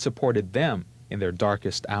who had supported them in their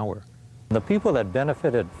darkest hour. The people that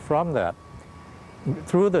benefited from that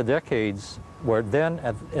through the decades were then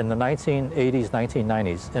in the 1980s,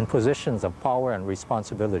 1990s in positions of power and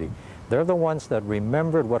responsibility. They're the ones that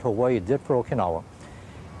remembered what Hawaii did for Okinawa.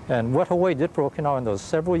 And what Hawaii did for Okinawa in those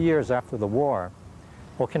several years after the war,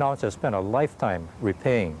 Okinawans have spent a lifetime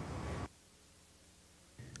repaying.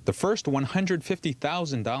 The first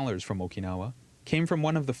 $150,000 from Okinawa came from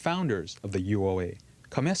one of the founders of the HUOA,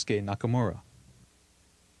 Kamesuke Nakamura.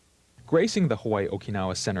 Gracing the Hawaii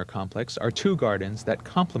Okinawa Center complex are two gardens that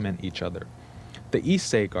complement each other. The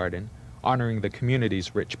Issei Garden, honoring the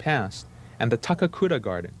community's rich past, and the Takakura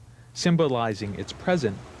Garden, symbolizing its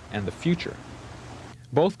present and the future.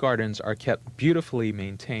 Both gardens are kept beautifully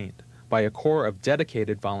maintained by a core of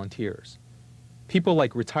dedicated volunteers. People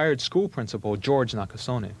like retired school principal George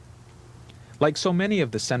Nakasone. Like so many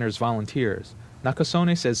of the center's volunteers,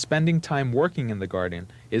 Nakasone says spending time working in the garden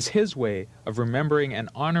is his way of remembering and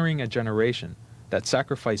honoring a generation that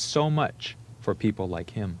sacrificed so much for people like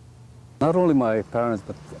him. Not only my parents,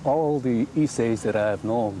 but all the Isseis that I have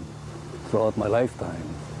known throughout my lifetime.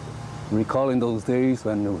 Recalling those days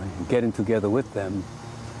when we were getting together with them,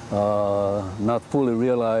 not fully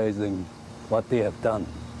realizing what they have done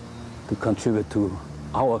to contribute to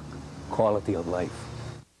our quality of life.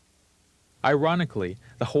 Ironically,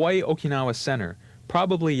 the Hawaii Okinawa Center,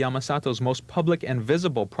 probably Yamasato's most public and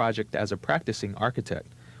visible project as a practicing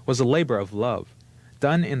architect, was a labor of love,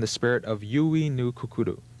 done in the spirit of Yui no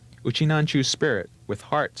Kukuru, Uchinanchu's spirit with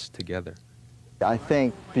hearts together. I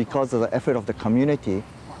think because of the effort of the community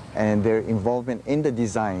and their involvement in the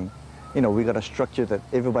design, we got a structure that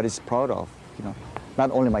everybody's proud of. Not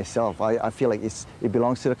only myself, I feel like it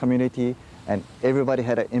belongs to the community and everybody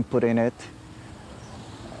had an input in it.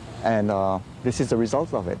 And this is the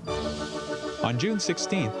result of it. On June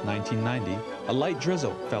 16, 1990, a light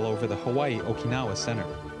drizzle fell over the Hawaii Okinawa Center,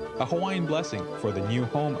 a Hawaiian blessing for the new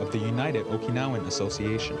home of the United Okinawan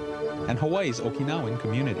Association and Hawaii's Okinawan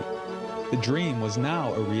community. The dream was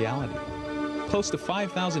now a reality. Close to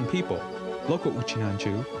 5,000 people, local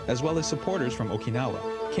Uchinanchu, as well as supporters from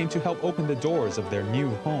Okinawa, came to help open the doors of their new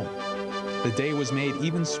home. The day was made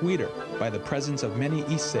even sweeter by the presence of many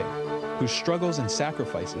Issei, whose struggles and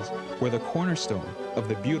sacrifices were the cornerstone of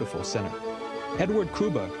the beautiful center. Edward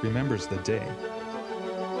Kuba remembers the day.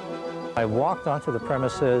 I walked onto the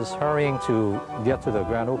premises, hurrying to get to the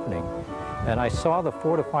grand opening, and I saw the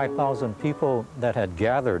 4,000 to 5,000 people that had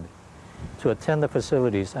gathered to attend the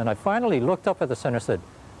facilities, and I finally looked up at the center and said,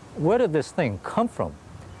 where did this thing come from?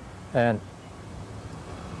 And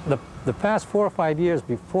the past 4 or 5 years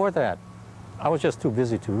before that, I was just too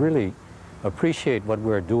busy to really appreciate what we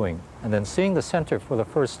were doing. And then seeing the center for the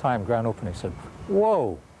first time, grand opening, said,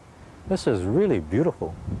 whoa, this is really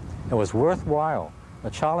beautiful. It was worthwhile. A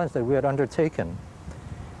challenge that we had undertaken,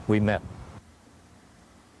 we met.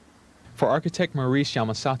 For architect Maurice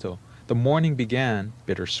Yamasato, the morning began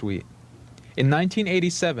bittersweet. In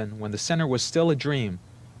 1987, when the center was still a dream,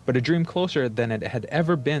 but a dream closer than it had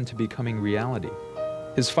ever been to becoming reality,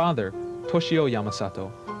 his father, Toshio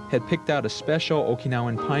Yamasato, had picked out a special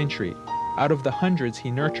Okinawan pine tree out of the hundreds he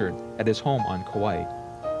nurtured at his home on Kauai.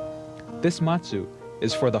 This matsu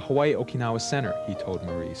is for the Hawaii Okinawa Center, he told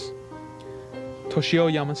Maurice.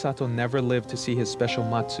 Toshio Yamasato never lived to see his special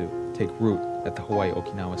matsu take root at the Hawaii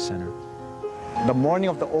Okinawa Center. The morning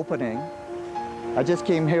of the opening, I just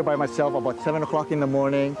came here by myself about 7 o'clock in the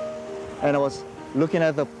morning, and I was looking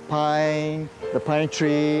at the pine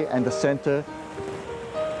tree and the center,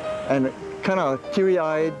 and kind of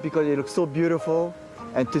teary-eyed because it looked so beautiful,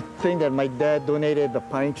 and to think that my dad donated the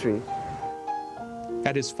pine tree.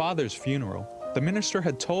 At his father's funeral, the minister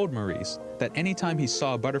had told Maurice that anytime he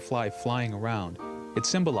saw a butterfly flying around, it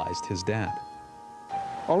symbolized his dad.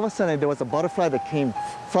 All of a sudden, there was a butterfly that came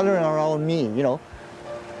fluttering around me,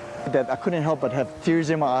 that I couldn't help but have tears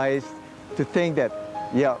in my eyes to think that,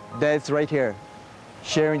 yeah, Dad's right here,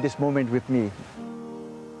 sharing this moment with me.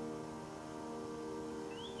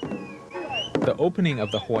 The opening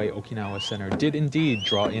of the Hawaii Okinawa Center did indeed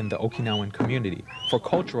draw in the Okinawan community for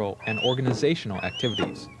cultural and organizational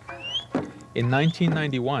activities. In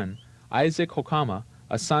 1991, Isaac Hokama,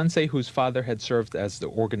 a sansei whose father had served as the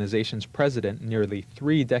organization's president nearly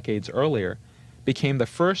 3 decades earlier, became the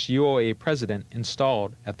first HUOA president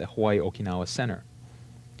installed at the Hawaii Okinawa Center.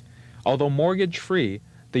 Although mortgage-free,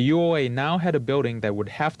 the HUOA now had a building that would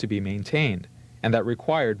have to be maintained, and that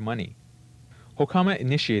required money. Hokama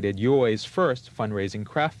initiated HUOA's first fundraising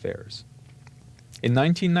craft fairs. In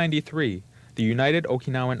 1993, the United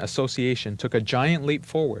Okinawan Association took a giant leap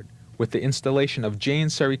forward with the installation of Jane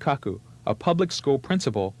Serikaku, a public school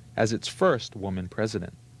principal, as its first woman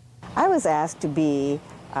president. I was asked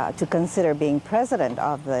to consider being president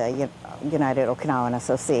of the United Okinawan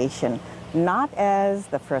Association, not as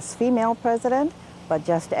the first female president, but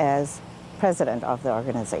just as president of the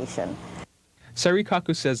organization.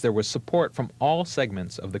 Serikaku says there was support from all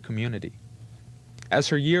segments of the community. As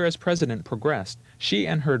her year as president progressed, she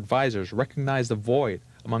and her advisors recognized a void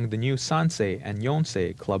among the new Sansei and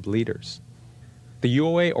Yonsei club leaders. The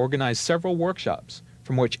HUOA organized several workshops,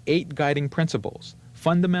 from which 8 guiding principles,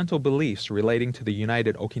 fundamental beliefs relating to the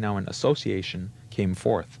United Okinawan Association, came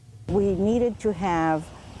forth. We needed to have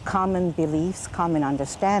common beliefs, common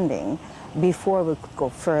understanding before we could go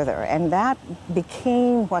further, and that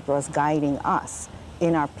became what was guiding us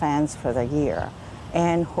in our plans for the year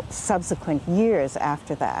and subsequent years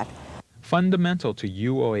after that. Fundamental to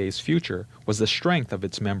HUOA's future was the strength of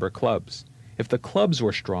its member clubs. If the clubs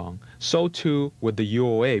were strong, so too would the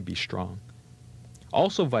HUOA be strong.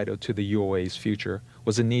 Also vital to the HUOA's future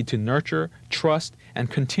was a need to nurture, trust, and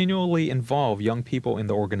continually involve young people in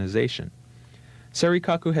the organization.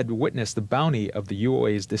 Serikaku had witnessed the bounty of the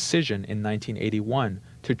HUOA's decision in 1981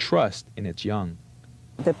 to trust in its young.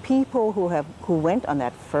 The people who went on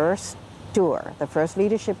that first tour, the first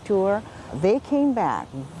leadership tour, they came back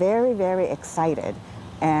very, very excited,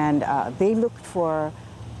 and they looked for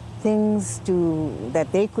things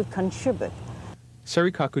that they could contribute.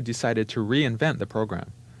 Serikaku decided to reinvent the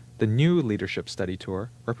program. The new leadership study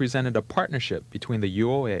tour represented a partnership between the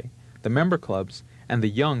HUOA, the member clubs, and the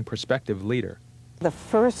young prospective leader. The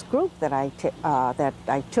first group that I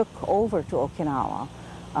took over to Okinawa,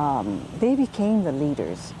 they became the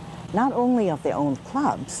leaders, not only of their own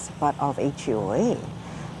clubs, but of HUOA.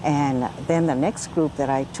 And then the next group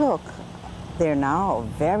that I took, they're now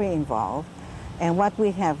very involved. And what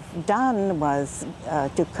we have done was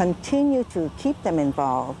to continue to keep them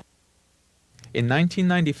involved. In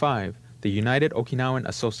 1995, the United Okinawan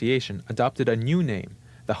Association adopted a new name,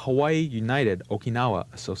 the Hawaii United Okinawa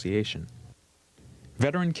Association.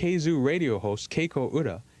 Veteran Keizu radio host Keiko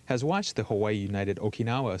Ura has watched the Hawaii United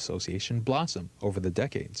Okinawa Association blossom over the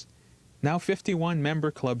decades. Now 51 member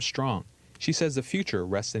clubs strong, she says the future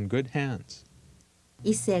rests in good hands.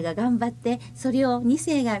 1世が頑張って、それを2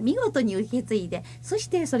世が見事に受け継いで、そし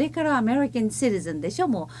てそれからアメリカンシティズンでしょ。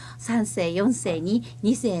もう3世4世に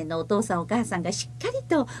2世のお父さんお母さんがしっかり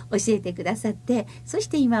と教えてくださって、そし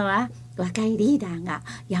て今は若いリーダーが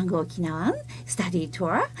ヤング沖縄スタディ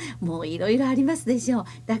トア、もういろいろありますでしょう。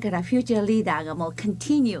だからフューチャーリーダーがもうコンテ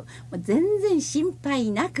ィニュー、もう全然心配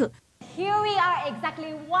なく。Here we are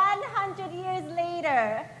exactly 100 years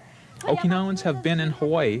later. Okinawans have been in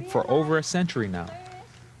Hawaii for over a century now.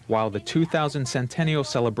 While the 2000 centennial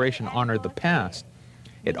celebration honored the past,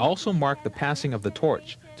 it also marked the passing of the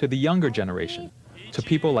torch to the younger generation, to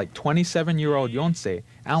people like 27-year-old Yonsei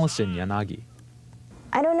Allison Yanagi.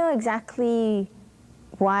 I don't know exactly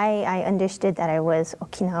why I understood that I was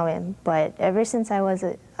Okinawan, but ever since I was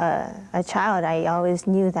a child, I always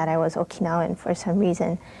knew that I was Okinawan for some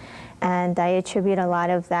reason. And I attribute a lot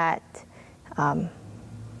of that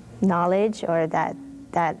knowledge or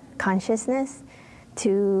that consciousness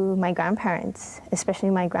to my grandparents, especially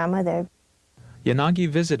my grandmother. Yanagi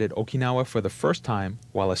visited Okinawa for the first time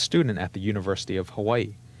while a student at the University of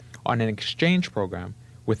Hawaii on an exchange program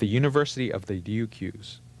with the University of the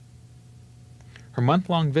Ryukyus. Her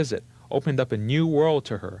month-long visit opened up a new world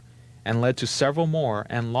to her and led to several more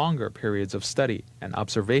and longer periods of study and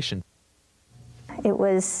observation. It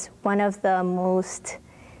was one of the most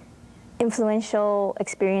influential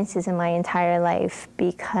experiences in my entire life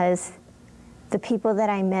because the people that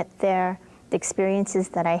I met there, the experiences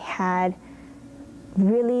that I had,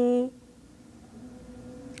 really,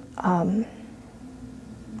 I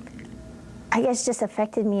guess just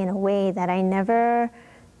affected me in a way that I never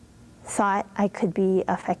thought I could be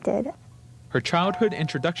affected. Her childhood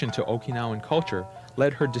introduction to Okinawan culture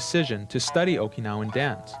led her decision to study Okinawan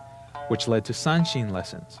dance, which led to sanshin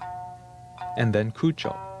lessons, and then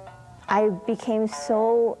kucho. I became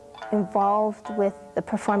so involved with the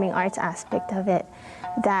performing arts aspect of it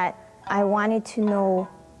that I wanted to know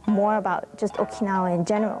more about just Okinawa in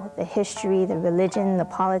general, the history, the religion, the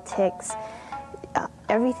politics,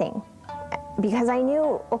 everything. because I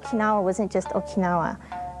knew Okinawa wasn't just Okinawa.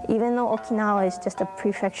 Even though Okinawa is just a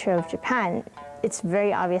prefecture of Japan, it's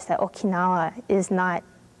very obvious that Okinawa is not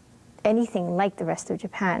anything like the rest of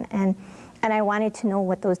Japan. And I wanted to know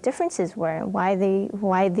what those differences were and why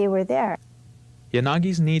they were there.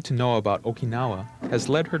 Yanagi's need to know about Okinawa has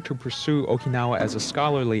led her to pursue Okinawa as a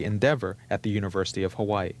scholarly endeavor at the University of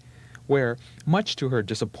Hawaii, where, much to her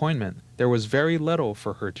disappointment, there was very little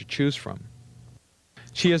for her to choose from.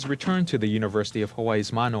 She has returned to the University of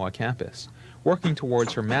Hawaii's Manoa campus, working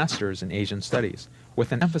towards her master's in Asian studies,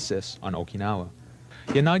 with an emphasis on Okinawa.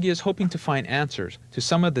 Yanagi is hoping to find answers to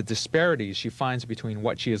some of the disparities she finds between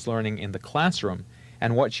what she is learning in the classroom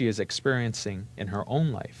and what she is experiencing in her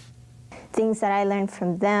own life. Things that I learned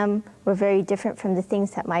from them were very different from the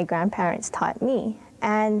things that my grandparents taught me.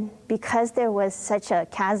 And because there was such a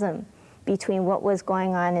chasm between what was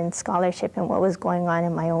going on in scholarship and what was going on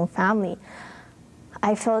in my own family,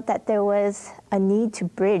 I felt that there was a need to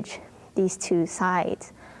bridge these two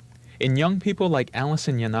sides. In young people like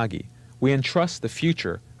Allison Yanagi, we entrust the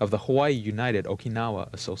future of the Hawaii United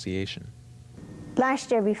Okinawa Association. Last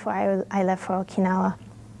year, before I left for Okinawa,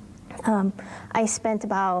 I spent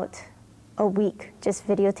about a week just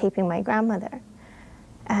videotaping my grandmother.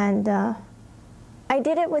 And I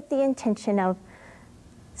did it with the intention of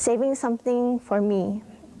saving something for me,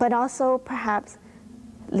 but also perhaps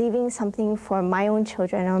leaving something for my own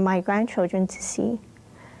children or my grandchildren to see.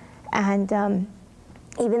 And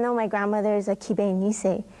even though my grandmother is a Kibei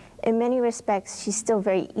Nisei, in many respects, she's still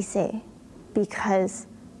very Issei, because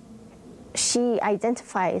she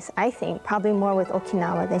identifies, I think, probably more with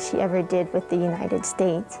Okinawa than she ever did with the United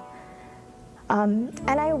States. And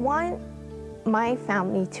I want my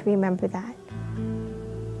family to remember that.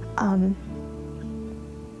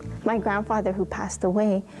 My grandfather, who passed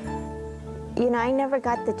away, you know, I never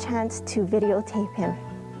got the chance to videotape him.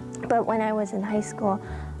 But when I was in high school,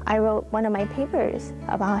 I wrote one of my papers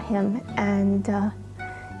about him, and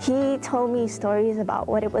he told me stories about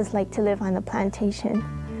what it was like to live on the plantation.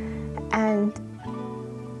 And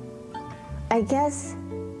I guess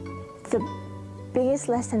the biggest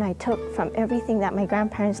lesson I took from everything that my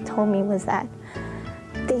grandparents told me was that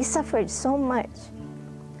they suffered so much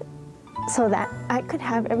so that I could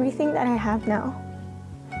have everything that I have now.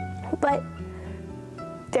 But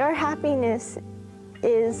their happiness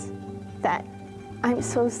is that I'm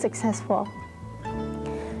so successful.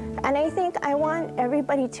 And I think I want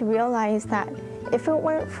everybody to realize that if it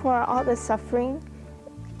weren't for all the suffering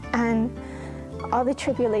and all the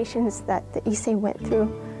tribulations that the Issei went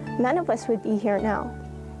through, none of us would be here now.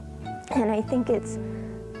 And I think it's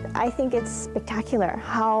spectacular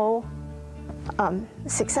how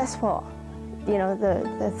successful, you know,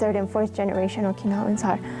 the third and fourth generation Okinawans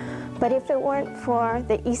are. But if it weren't for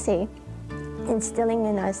the Issei instilling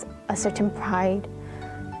in us a certain pride,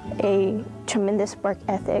 a tremendous work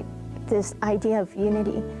ethic, this idea of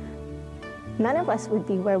unity, none of us would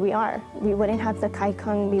be where we are. We wouldn't have the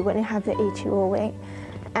Kaikang, we wouldn't have the HUOA.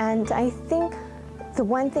 And I think the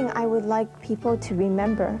one thing I would like people to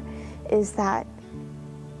remember is that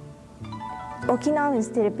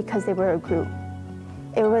Okinawans did it because they were a group.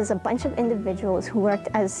 It was a bunch of individuals who worked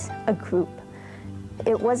as a group.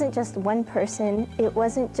 It wasn't just one person, it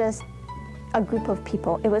wasn't just a group of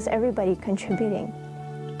people, it was everybody contributing.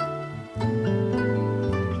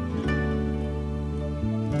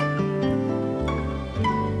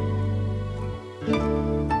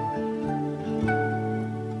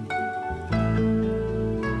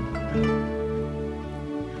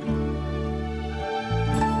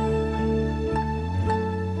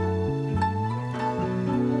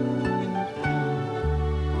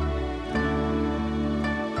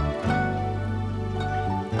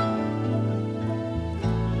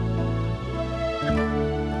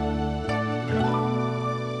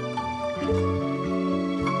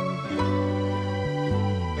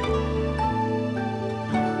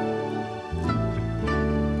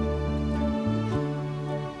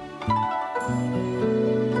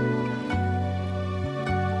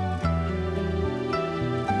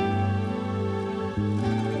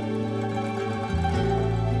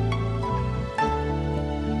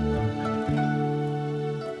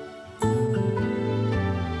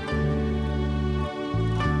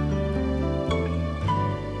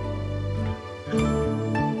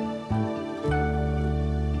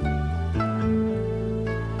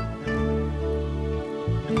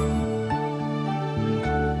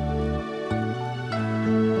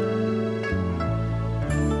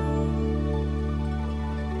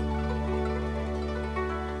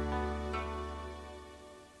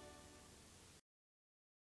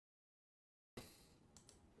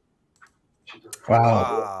 Wow.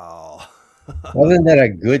 Wow. Wasn't that a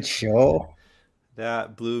good show?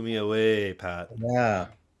 That blew me away, Pat. Yeah.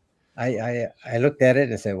 I looked at it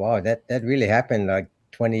and said, "Wow, that really happened like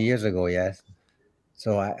 20 years ago." Yes.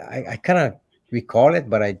 So I kind of recall it,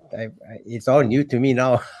 but it's all new to me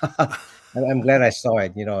now. I'm glad I saw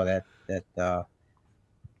it. You know that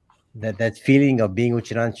feeling of being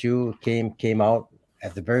Uchiranchu came out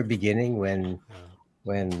at the very beginning when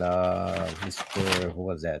Mr. who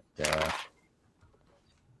was that?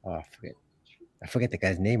 Oh, I forget the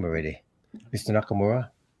guy's name already. Mr. Nakamura.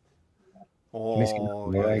 Mr.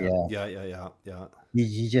 Oh, yeah, Nakamura, yeah, yeah. yeah, yeah, yeah, yeah.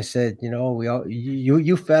 He just said, we all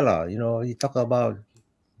you fella, you talk about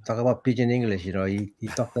pidgin English. He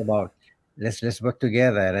talked about let's work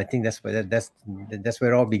together, and I think that's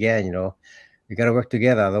where it all began. You got to work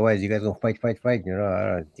together, otherwise you guys gonna fight. I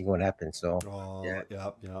don't think what happened. So Oh, yeah,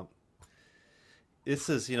 yeah. This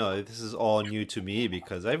is all new to me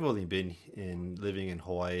because I've only been in living in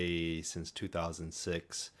Hawaii since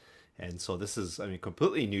 2006, and so this is, I mean,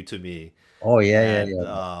 completely new to me. oh yeah,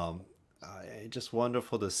 And just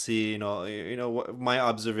wonderful to see. What my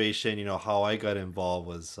observation. How I got involved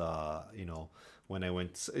was, when I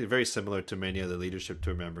went, very similar to many of the leadership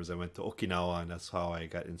tour members. I went to Okinawa, and that's how I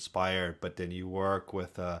got inspired. But then you work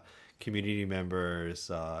with community members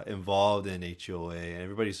involved in HUOA, and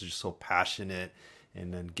everybody's just so passionate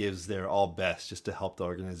and then gives their all best just to help the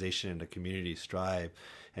organization and the community strive.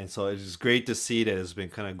 And so it's great to see that it's been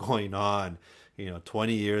kind of going on,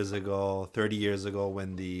 20 years ago, 30 years ago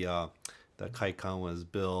when the Kaikan was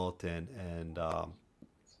built, and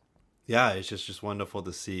yeah, it's just wonderful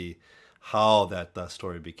to see how that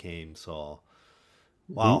story became. So,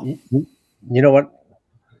 wow. you know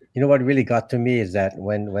what really got to me is that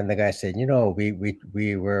when the guy said,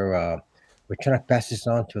 we're trying to pass this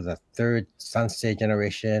on to the third Sansei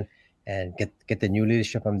generation and get the new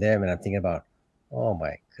leadership from them, and I'm thinking about, oh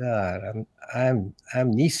my God, I'm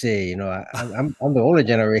Nisei, I'm the older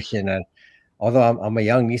generation, and although I'm a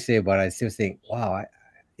young Nisei, but I still think, wow,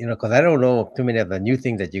 because I don't know too many of the new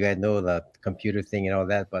things that you guys know, the computer thing and all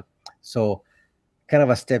that, but so kind of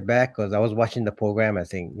a step back because I was watching the program. I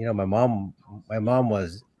think my mom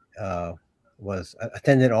uh, was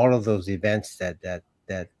attended all of those events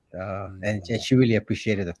and she really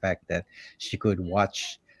appreciated the fact that she could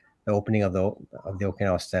watch the opening of the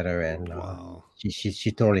Okinawa Center, and Wow.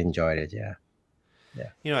 she totally enjoyed it. Yeah,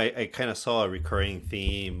 yeah. I kind of saw a recurring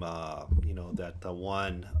theme, that the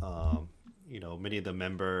one, many of the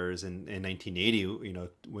members in 1980,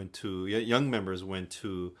 went young members went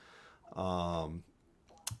um,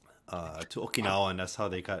 to Okinawa, and that's how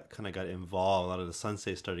they kind of got involved. A lot of the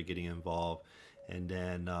Sansei started getting involved, and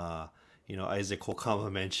then Isaac Kokama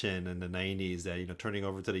mentioned in the 90s that turning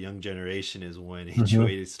over to the young generation is when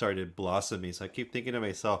HUA started blossoming. So I keep thinking to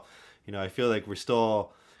myself, I feel like we're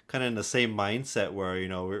still kind of in the same mindset where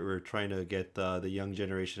we're trying to get the young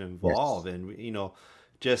generation involved, Yes. and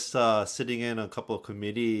just sitting in a couple of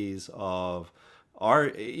committees of are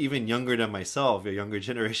even younger than myself, a younger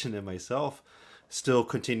generation than myself, still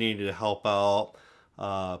continuing to help out,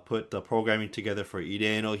 put the programming together for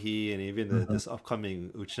Ide no Hi and even this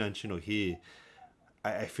upcoming Uchinanchi no Hi.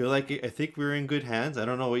 I feel like I think we're in good hands. I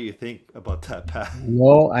don't know what you think about that, Pat.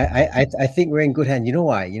 No, I think we're in good hands. You know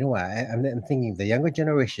why? I'm thinking the younger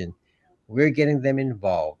generation, we're getting them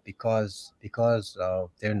involved because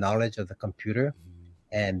of their knowledge of the computer,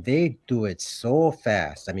 and they do it so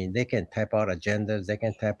fast. I mean, they can type out agendas, they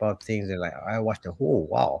can type out things. They're like, I watched the whole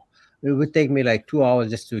wow. It would take me like 2 hours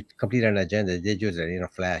just to complete an agenda. They just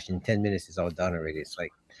flash in 10 minutes. It's all done already. It's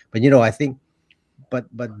like, but I think,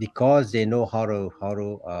 but because they know how to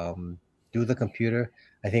do the computer,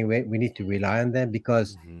 I think we need to rely on them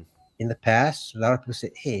because in the past, a lot of people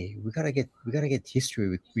say, "Hey, we gotta get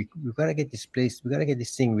history. We gotta get this place. We gotta get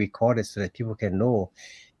this thing recorded so that people can know."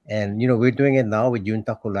 And we're doing it now with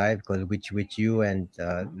Yuntaku Live because which you and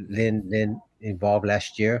Lynn involved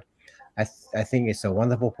last year. I think it's a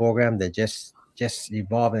wonderful program that just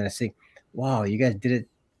evolved, and I think, wow, you guys did it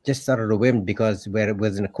just out of the whim because where it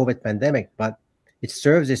was in a COVID pandemic, but it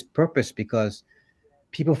serves its purpose because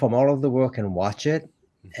people from all over the world can watch it,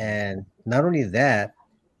 and not only that,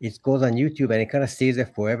 it goes on YouTube and it kind of stays there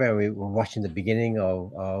forever. And we're watching the beginning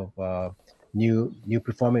of new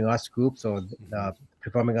performing arts groups or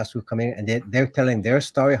performing arts group coming, and they're telling their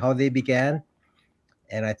story how they began,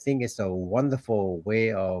 and I think it's a wonderful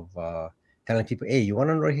way of telling people, hey, you want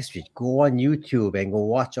to know history? Go on YouTube and go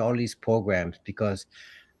watch all these programs because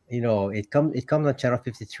it comes on Channel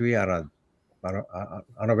 53 on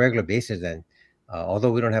a regular basis, and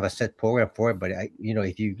although we don't have a set program for it, but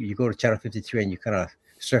if you go to Channel 53 and you kind of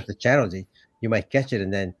surf the channels, you might catch it,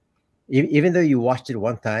 and then even though you watched it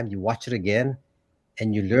one time, you watch it again,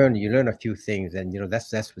 and you learn a few things, and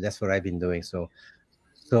that's what I've been doing. So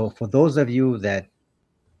for those of you that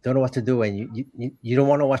don't know what to do and you don't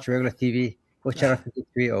want to watch regular TV, go channel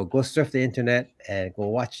 53 or go surf the internet and go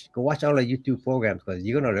watch all the YouTube programs, because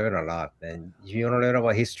you're gonna learn a lot. And if you want to learn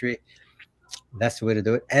about history, that's the way to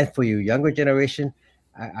do it. And for you younger generation,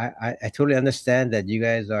 I totally understand that you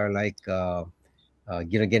guys are like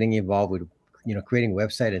getting involved with creating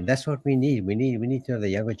website, and that's what we need. We need to have the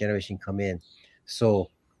younger generation come in, so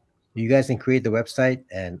you guys can create the website,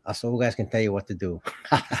 and us old guys can tell you what to do.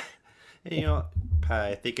 And,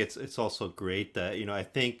 Pat, I think it's also great that I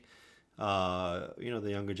think the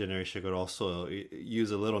younger generation could also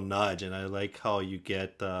use a little nudge, and I like how you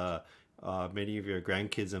get many of your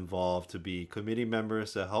grandkids involved to be committee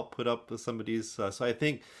members to help put up with some of these. So I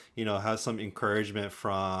think have some encouragement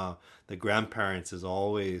from the grandparents is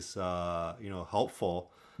always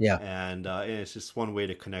helpful. Yeah. And it's just one way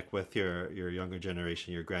to connect with your younger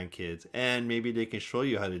generation, your grandkids, and maybe they can show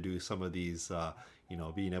you how to do some of these.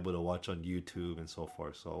 Being able to watch on YouTube and so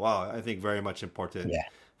forth. So wow, I think very much important Yeah.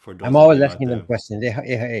 for those I'm of always you out asking them there. questions.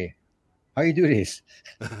 Hey, how you do this?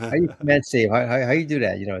 How you command save? How you do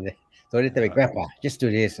that? So they tell me, Grandpa, just do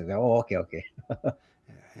this. And oh, okay.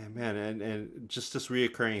 Yeah, man, and just this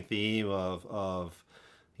reoccurring theme of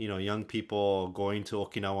young people going to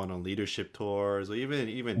Okinawa on leadership tours, or even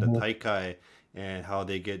the Mhm. Taikai, and how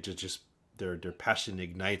they get to just their passion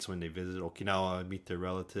ignites when they visit Okinawa, meet their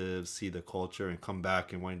relatives, see the culture, and come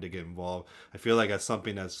back and wanting to get involved. I feel like that's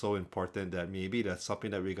something that's so important that maybe that's something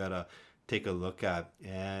that we gotta take a look at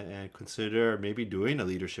and consider maybe doing a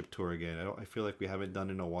leadership tour again. I feel like we haven't done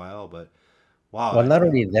in a while, but wow, Well, I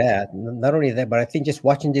think. not only that, but I think just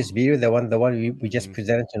watching this video, the one we just Mhm.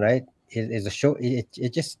 presented tonight, is a show.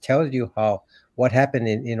 It just tells you what happened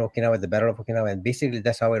in Okinawa, the Battle of Okinawa, and basically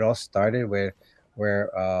that's how it all started, where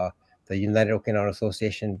the United Okinawan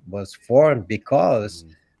Association was formed because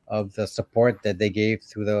of the support that they gave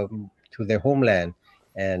to their homeland,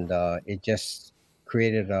 and it just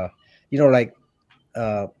created like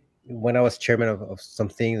uh, when I was chairman of some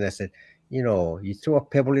things, I said, you throw a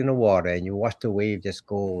pebble in the water and you watch the wave just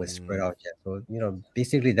go and spread Mhm. out. Yeah. So,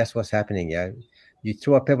 basically that's what's happening. Yeah. You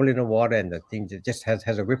throw a pebble in the water and the thing just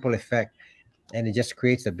has a ripple effect, and it just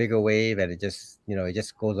creates a bigger wave, and it just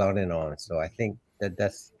goes on and on. So I think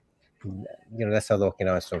that's how the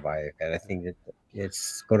Okinawa survive. And I think that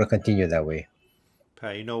it's going to continue that way.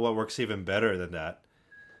 Pat, you know what works even better than that?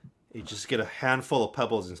 You just get a handful of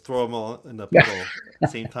pebbles and throw them all in the puddle at the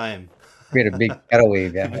same time. Create a big tidal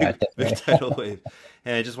wave. Yeah. Yeah, Big definitely. tidal wave.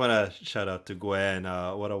 And I just want to shout out to Gwen.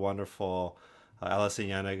 What a wonderful Allison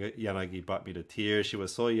Yanagi brought me to tears. She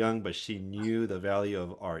was so young, but she knew the value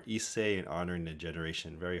of our Issei and honoring the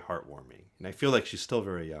generation. Very heartwarming. And I feel like she's still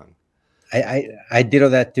very young. I did all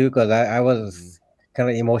that too, because I Mhm. was kind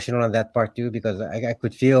of emotional on that part too, because I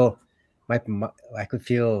could feel my I could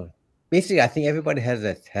feel basically. I think everybody has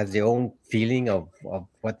their own feeling of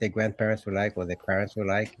what their grandparents were like or their parents were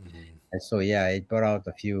like, and so yeah, it brought out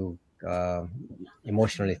a few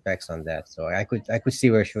emotional effects on that. So I could see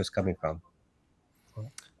where she was coming from.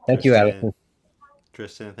 Thank you, Tristan, Allison.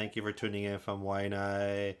 Tristan, thank you for tuning in from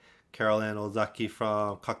Waianae. Carolyn Ozaki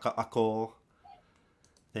from Kakaako.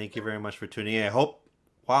 Thank you very much for tuning in. I hope,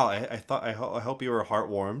 wow, I hope you were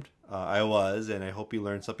heartwarmed. I was, and I hope you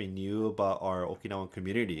learned something new about our Okinawan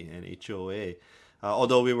community and HOA.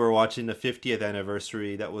 Although we were watching the 50th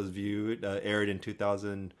anniversary that was aired in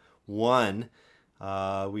 2001,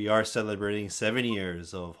 we are celebrating 7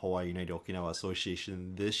 years of Hawaii United Okinawa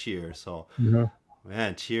Association this year. So, Mhm.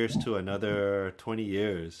 man, cheers to another 20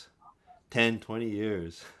 years, 10, 20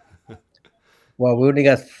 years. Well, we only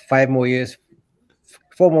got 5 more years,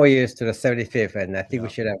 4 more years to the 75th, and I think we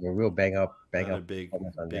Yeah. should have a real bang Another up big,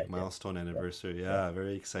 performance on that. big Yeah. milestone anniversary. Yeah,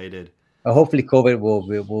 very excited. Hopefully, COVID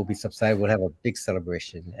will be subsided. We'll have a big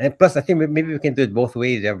celebration, and plus, I think maybe we can do it both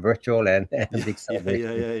ways: yeah, virtual and Yeah, big yeah, yeah,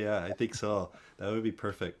 celebration. yeah, yeah. I think so. That would be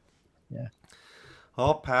perfect. Yeah.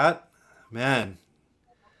 Oh, Pat, man,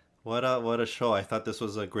 what a show! I thought this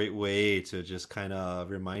was a great way to just kind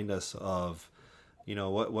of remind us of,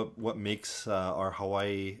 what makes our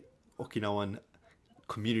Hawaii Okinawan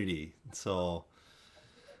community. So,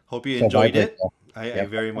 hope you So enjoyed vibrant. it. I Yeah.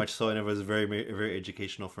 very much so, and it was very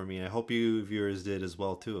educational for me. And I hope you viewers did as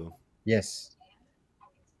well too. Yes.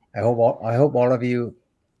 I hope all of you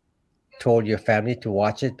told your family to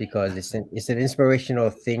watch it, because it's an inspirational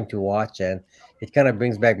thing to watch, and it kind of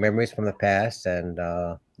brings back memories from the past. And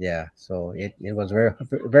yeah, so it was very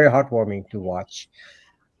very heartwarming to watch.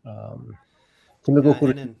 Um,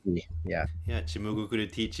 Yeah. Yeah, Chimugukuru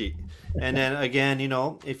Tichi. And then again, you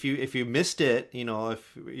know, if you missed it, you know,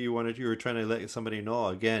 if you were trying to let somebody know,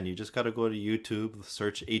 again, you just got to go to YouTube,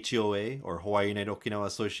 search HUOA or Hawaii United Okinawa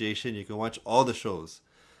Association. You can watch all the shows.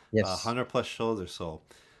 Yes. 100 plus shows or so.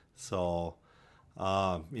 So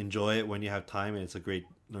enjoy it when you have time, and it's a great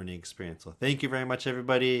learning experience. So thank you very much,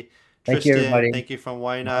 everybody. Thank Tristan, you, everybody. thank you from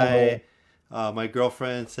Waianae. My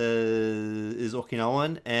girlfriend is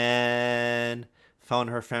Okinawan and found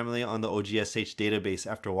her family on the OGSH database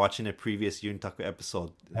after watching a previous Yuntaku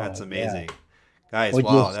episode. That's amazing. Guys,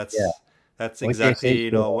 wow, that's exactly,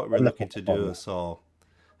 you know, what we're looking to do. So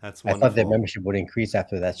that's wonderful. I thought the membership would increase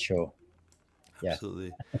after that show. Yeah.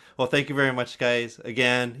 Absolutely. Well, thank you very much, guys.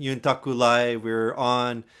 Again, Yuntaku Live, we're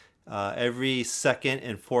on every second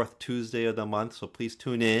and fourth Tuesday of the month, so please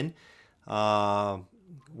tune in.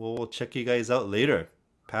 We'll check you guys out later.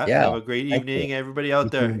 Pat, have a great evening. Everybody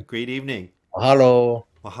out there, great evening. Mahalo.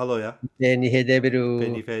 Mahalo, ya. Nihe debiru.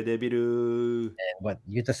 Penife debiru. And what?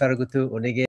 Yuta saragutu onege.